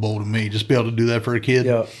Super Bowl to me. Just be able to do that for a kid.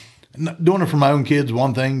 Yeah. Doing it for my own kids,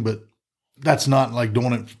 one thing, but that's not like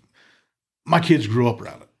doing it. My kids grew up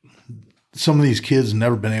around it. Some of these kids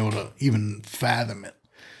never been able to even fathom it.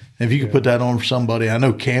 If you could put that on for somebody, I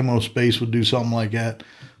know Camo Space would do something like that.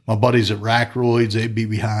 My buddies at Rackroids, they'd be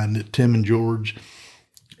behind it, Tim and George.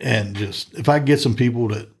 And just, if I could get some people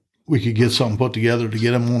that we could get something put together to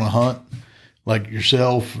get them on a hunt, like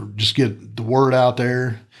yourself, or just get the word out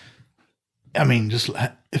there. I mean, just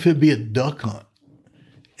if it'd be a duck hunt,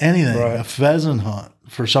 anything, a pheasant hunt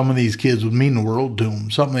for some of these kids would mean the world to them,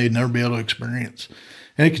 something they'd never be able to experience.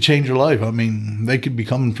 And it could change their life. I mean, they could be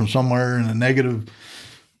coming from somewhere in a negative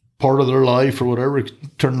part of their life or whatever,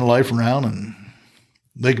 turn their life around, and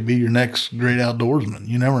they could be your next great outdoorsman.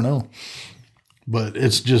 You never know. But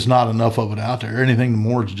it's just not enough of it out there. Anything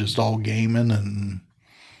more is just all gaming and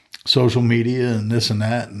social media and this and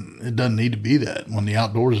that. And it doesn't need to be that when the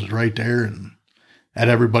outdoors is right there and at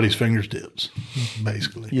everybody's fingertips,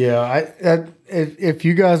 basically. Yeah. If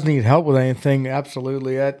you guys need help with anything,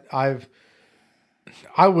 absolutely. I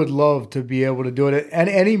would love to be able to do it. And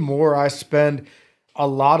anymore, I spend a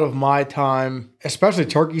lot of my time, especially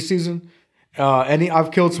turkey season.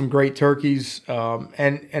 I've killed some great turkeys,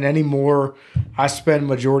 and anymore, I spend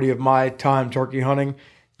majority of my time turkey hunting,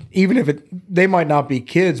 even if they might not be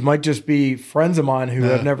kids, might just be friends of mine who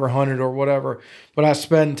have never hunted or whatever. But I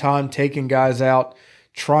spend time taking guys out,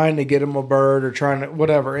 trying to get them a bird or trying to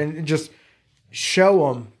whatever, and just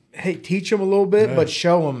show them, hey, teach them a little bit, but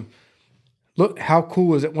show them, look how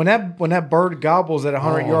cool is it when that bird gobbles at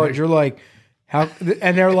 100 yards, you're like. How,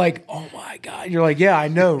 and they're like, oh my God. You're like, yeah, I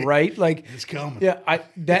know, right? Like it's coming. Yeah,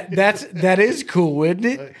 that is cool, isn't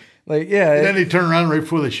it? Like, yeah. And then they turn around right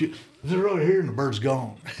before they shoot. They're over here and the bird's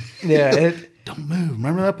gone. Yeah. Don't move.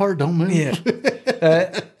 Remember that part? Don't move.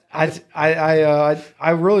 Yeah. I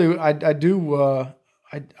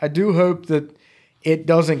do hope that it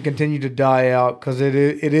doesn't continue to die out, because it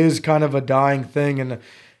is kind of a dying thing,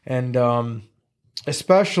 and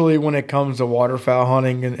especially when it comes to waterfowl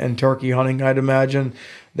hunting and turkey hunting, I'd imagine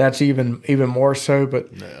that's even more so. But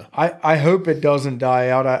I hope it doesn't die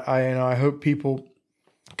out. I hope people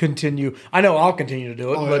continue. I know I'll continue to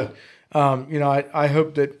do it, I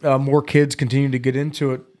hope that more kids continue to get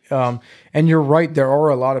into it. And you're right, there are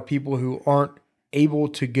a lot of people who aren't able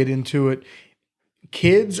to get into it,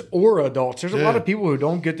 kids or adults. There's a lot of people who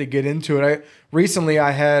don't get to get into it. Recently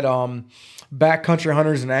I had backcountry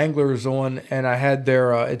hunters and anglers on, and I had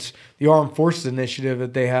their it's the Armed Forces Initiative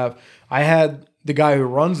that they have. I had the guy who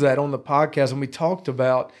runs that on the podcast, and we talked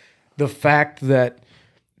about the fact that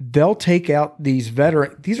they'll take out these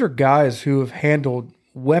veterans. These are guys who have handled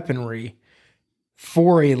weaponry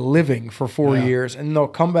for a living for 4 years, and they'll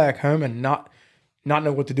come back home and not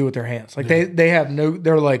know what to do with their hands. Like they have no.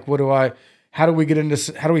 They're like, how do we get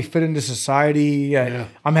into? How do we fit into society? I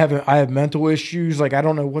have mental issues. Like, I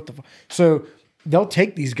don't know what the. So they'll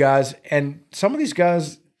take these guys, and some of these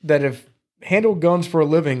guys that have handled guns for a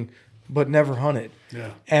living but never hunted. Yeah.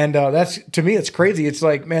 And that's, to me, it's crazy. It's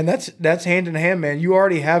like, man, that's hand in hand, man. You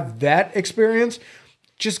already have that experience.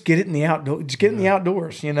 Just get it in the outdoors. Just get in the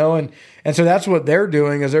outdoors, And so that's what they're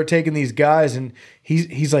doing, is they're taking these guys, and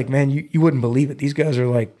he's like, man, you wouldn't believe it. These guys are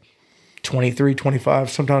like 23,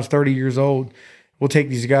 25, sometimes 30 years old. We'll take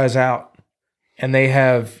these guys out, and they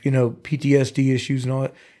have, PTSD issues and all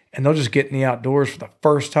that, and they'll just get in the outdoors for the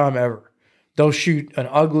first time ever. They'll shoot an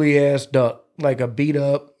ugly ass duck, like a beat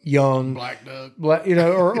up young black duck,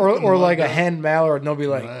 or like a hen mallard, and they'll be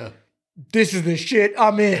like, this is the shit,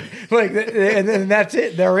 I'm in. Like, and then that's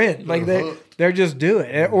it. They're in. Like they're just doing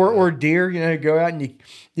it. Or deer, go out and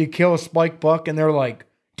you kill a spike buck, and they're like,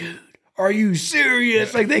 dude, are you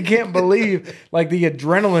serious? Like they can't believe like the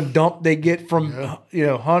adrenaline dump they get from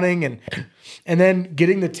hunting and then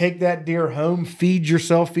getting to take that deer home, feed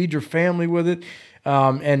yourself, feed your family with it.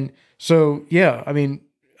 And so, yeah, I mean,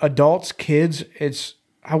 adults, kids,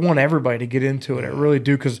 I want everybody to get into it. I really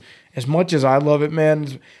do. Cause as much as I love it,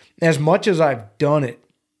 man, as much as I've done it,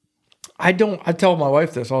 I tell my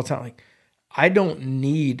wife this all the time. Like, I don't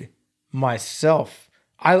need myself.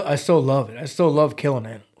 I still love it. I still love killing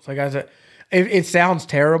animals. Like I said, it sounds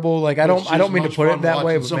terrible. Like I don't mean to put it that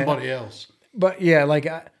way, but somebody else. But yeah, like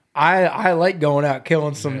I like going out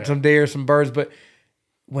killing some deer, some birds. But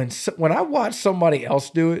when I watch somebody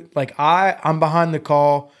else do it, like I'm behind the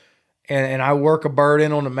call, and I work a bird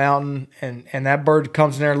in on the mountain, and that bird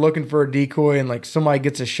comes in there looking for a decoy, and like somebody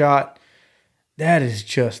gets a shot. That is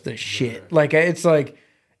just the shit. Like it's like,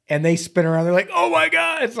 and they spin around. They're like, oh my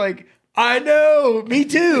god! It's like, I know, me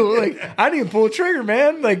too. Like I didn't pull a trigger,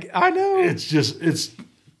 man. Like I know. It's just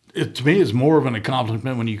to me, it's more of an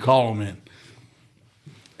accomplishment when you call them in,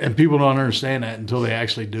 and people don't understand that until they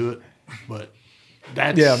actually do it. But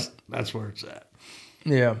that's where it's at.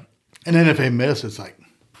 Yeah. And then if they miss, it's like,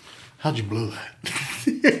 how'd you blow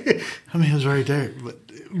that? I mean, it was right there,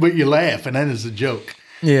 but you laugh, and then it's a joke.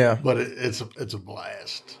 Yeah. But it's a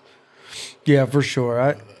blast. Yeah, for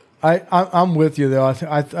sure. I'm with you though.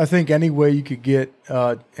 I think any way you could get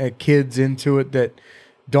kids into it that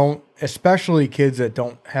don't, especially kids that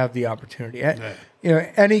don't have the opportunity. You know,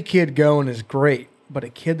 any kid going is great, but a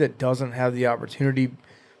kid that doesn't have the opportunity,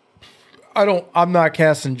 I'm not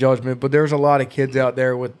casting judgment, but there's a lot of kids out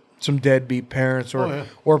there with some deadbeat parents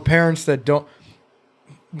or parents that don't.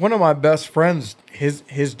 One of my best friends,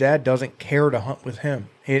 his dad doesn't care to hunt with him.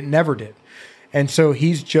 He never did. And so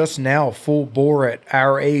he's just now full bore at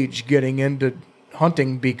our age getting into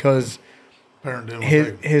hunting because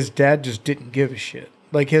his dad just didn't give a shit.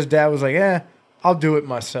 Like his dad was like, I'll do it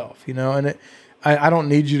myself, you know, and I don't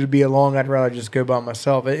need you to be along. I'd rather just go by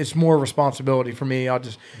myself. It's more responsibility for me.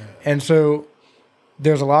 And so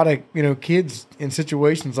there's a lot of, kids in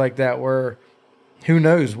situations like that where who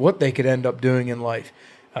knows what they could end up doing in life.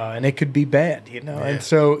 And it could be bad, Yeah. And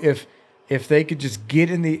so if they could just get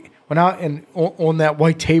in the, on that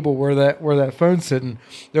white table where that phone's sitting,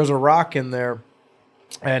 there's a rock in there,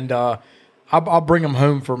 and I'll bring them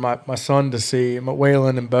home for my son to see.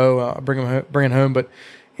 Waylon and Bo, I'll bring it home. But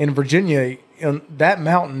in Virginia, that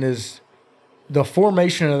mountain the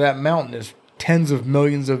formation of that mountain is tens of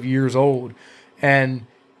millions of years old, and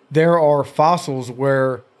there are fossils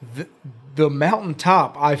where the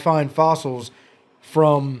mountaintop I find fossils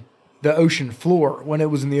from the ocean floor when it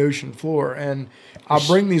was in the ocean floor, and I'll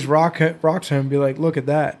bring these rocks home and be like, look at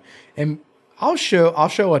that, and I'll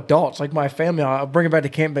show adults like my family. I'll bring it back to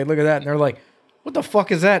camp. They look at that and they're like, what the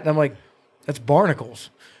fuck is that? And I'm like, that's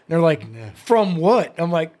barnacles. And they're like, from what?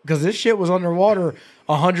 I'm like, because this shit was underwater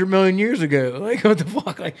 100 million years ago. Like, what the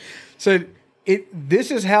fuck? Like, so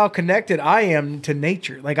this is how connected I am to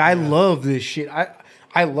nature. Like, I love this shit.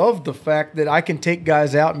 I love the fact that I can take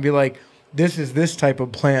guys out and be like, this is this type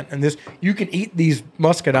of plant, and this you can eat these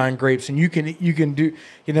muscadine grapes, and you can do,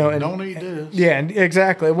 and don't eat this. Yeah, and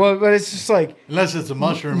exactly. Well, but it's just like unless it's a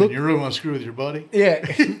mushroom and you really want to screw with your buddy. Yeah,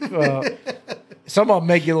 some of them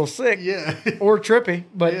make you a little sick. Yeah, or trippy.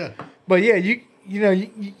 But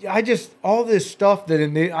I just all this stuff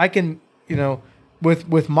that I can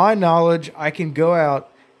with my knowledge I can go out,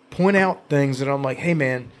 point out things that I'm like, hey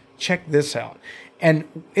man, check this out. And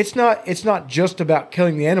it's not just about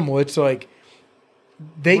killing the animal. It's like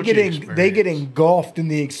they get engulfed in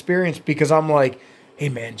the experience because I'm like, hey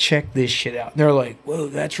man, check this shit out. And they're like, whoa,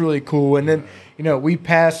 that's really cool. And then we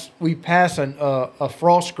pass a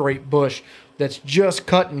frost grape bush that's just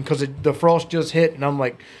cutting because the frost just hit, and I'm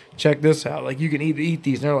like, check this out. Like you can eat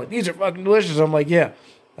these. And they're like, these are fucking delicious. I'm like, yeah,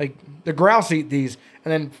 like the grouse eat these.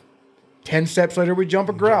 And then 10 steps later we jump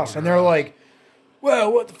a grouse, and they're like,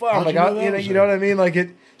 well, what the fuck? I'm like, you know what I mean? Like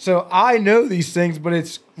it. So I know these things, but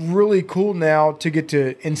it's really cool now to get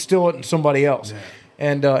to instill it in somebody else,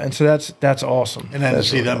 and so that's awesome. And then to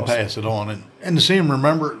see them pass it on, and to see them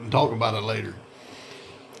remember it and talk about it later.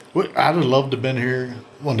 I'd have loved to have been here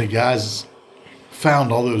when the guys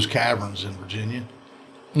found all those caverns in Virginia,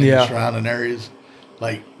 the surrounding areas.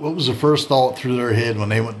 Like, what was the first thought through their head when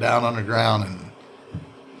they went down underground and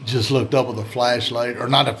just looked up with a flashlight, or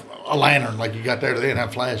not a lantern like you got there? They didn't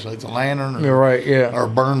have flashlights. A lantern, you're right, yeah, or a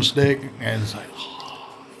burn stick, and it's like,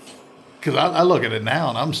 because I look at it now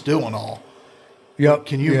and I'm still in awe. Yep.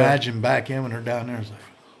 Can you imagine back in when they're down there? It's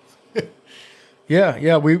like,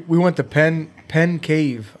 yeah. We went to Penn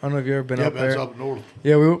Cave. I don't know if you've ever been up there. That's up north.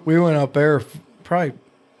 Yeah, we went up there probably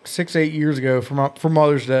 6-8 years ago for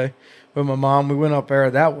Mother's Day with my mom. We went up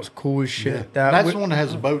there. That was cool as shit. That's the one that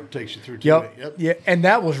has a boat that takes you through. Yep. Yeah, and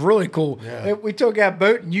that was really cool. Yeah. We took that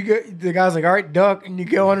boat, and the guy's like, "All right, duck," and you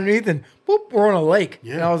go underneath, and whoop, we're on a lake.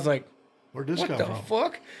 Yeah. And I was like, Where'd this "What come the from?"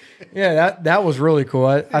 fuck?" Yeah, that was really cool.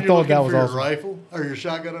 I thought that was your awesome. Rifle or your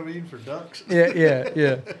shotgun? I mean, for ducks.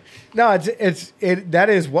 Yeah. No,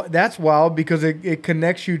 that's wild because it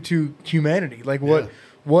connects you to humanity. Like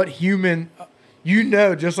what human,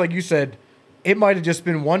 just like you said, it might have just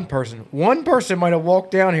been one person. One person might have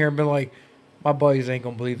walked down here and been like, "My buddies ain't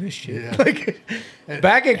gonna believe this shit." Yeah. Like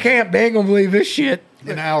back at camp, they ain't gonna believe this shit.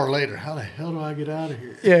 An hour later, how the hell do I get out of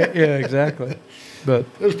here? Yeah, exactly. But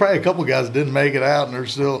there's probably a couple guys that didn't make it out, and they're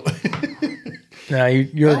still. No,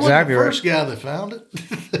 you're exactly right. The first guy that found it.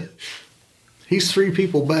 He's 3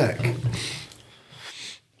 people back.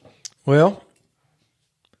 Well,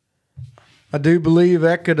 I do believe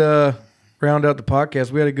that could round out the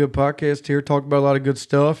podcast. We had a good podcast here, talked about a lot of good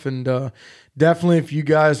stuff, and definitely if you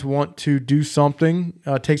guys want to do something,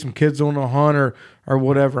 take some kids on a hunt or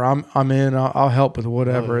whatever, I'm in. I'll help with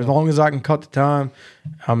whatever. As long as I can cut the time,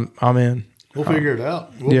 I'm in. We'll figure it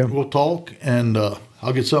out. We'll talk, and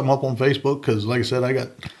I'll get something up on Facebook because, like I said, I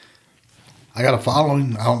got a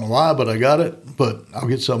following. I don't know why, but I got it. But I'll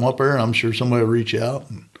get something up there, and I'm sure somebody will reach out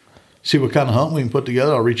and see what kind of hunt we can put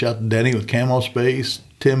together. I'll reach out to Denny with Camo Space,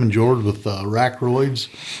 Tim and George with Rackroids,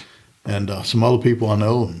 and some other people I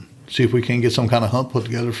know, and see if we can get some kind of hunt put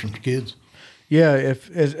together for the kids. Yeah, if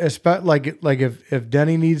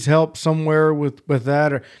Denny needs help somewhere with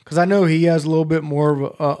that, or because I know he has a little bit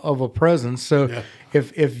more of a presence. So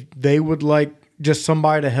if they would like just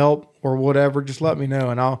somebody to help or whatever, just let me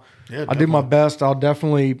know, and I'll do my best. I'll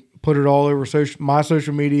definitely put it all over my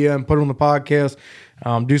social media and put it on the podcast.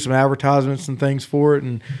 Do some advertisements and things for it,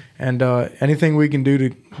 and anything we can do to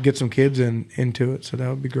get some kids into it. So that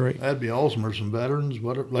would be great. That'd be awesome. Or some veterans,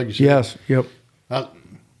 whatever, like you said. Yes. Yep.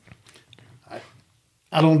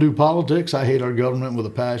 I don't do politics. I hate our government with a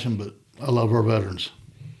passion, but I love our veterans.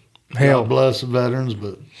 Hell, God bless the veterans,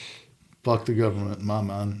 but fuck the government in my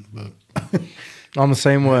mind. But I'm the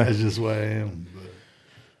same way. That's just the way I am. But.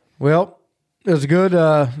 Well, it was good. It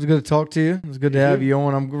was good to talk to you. It was good to have you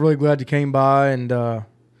on. I'm really glad you came by, and I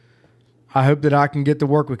hope that I can get to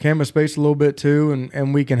work with Camo Space a little bit too,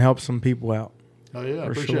 and we can help some people out. Oh yeah, I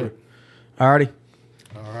appreciate it. All righty.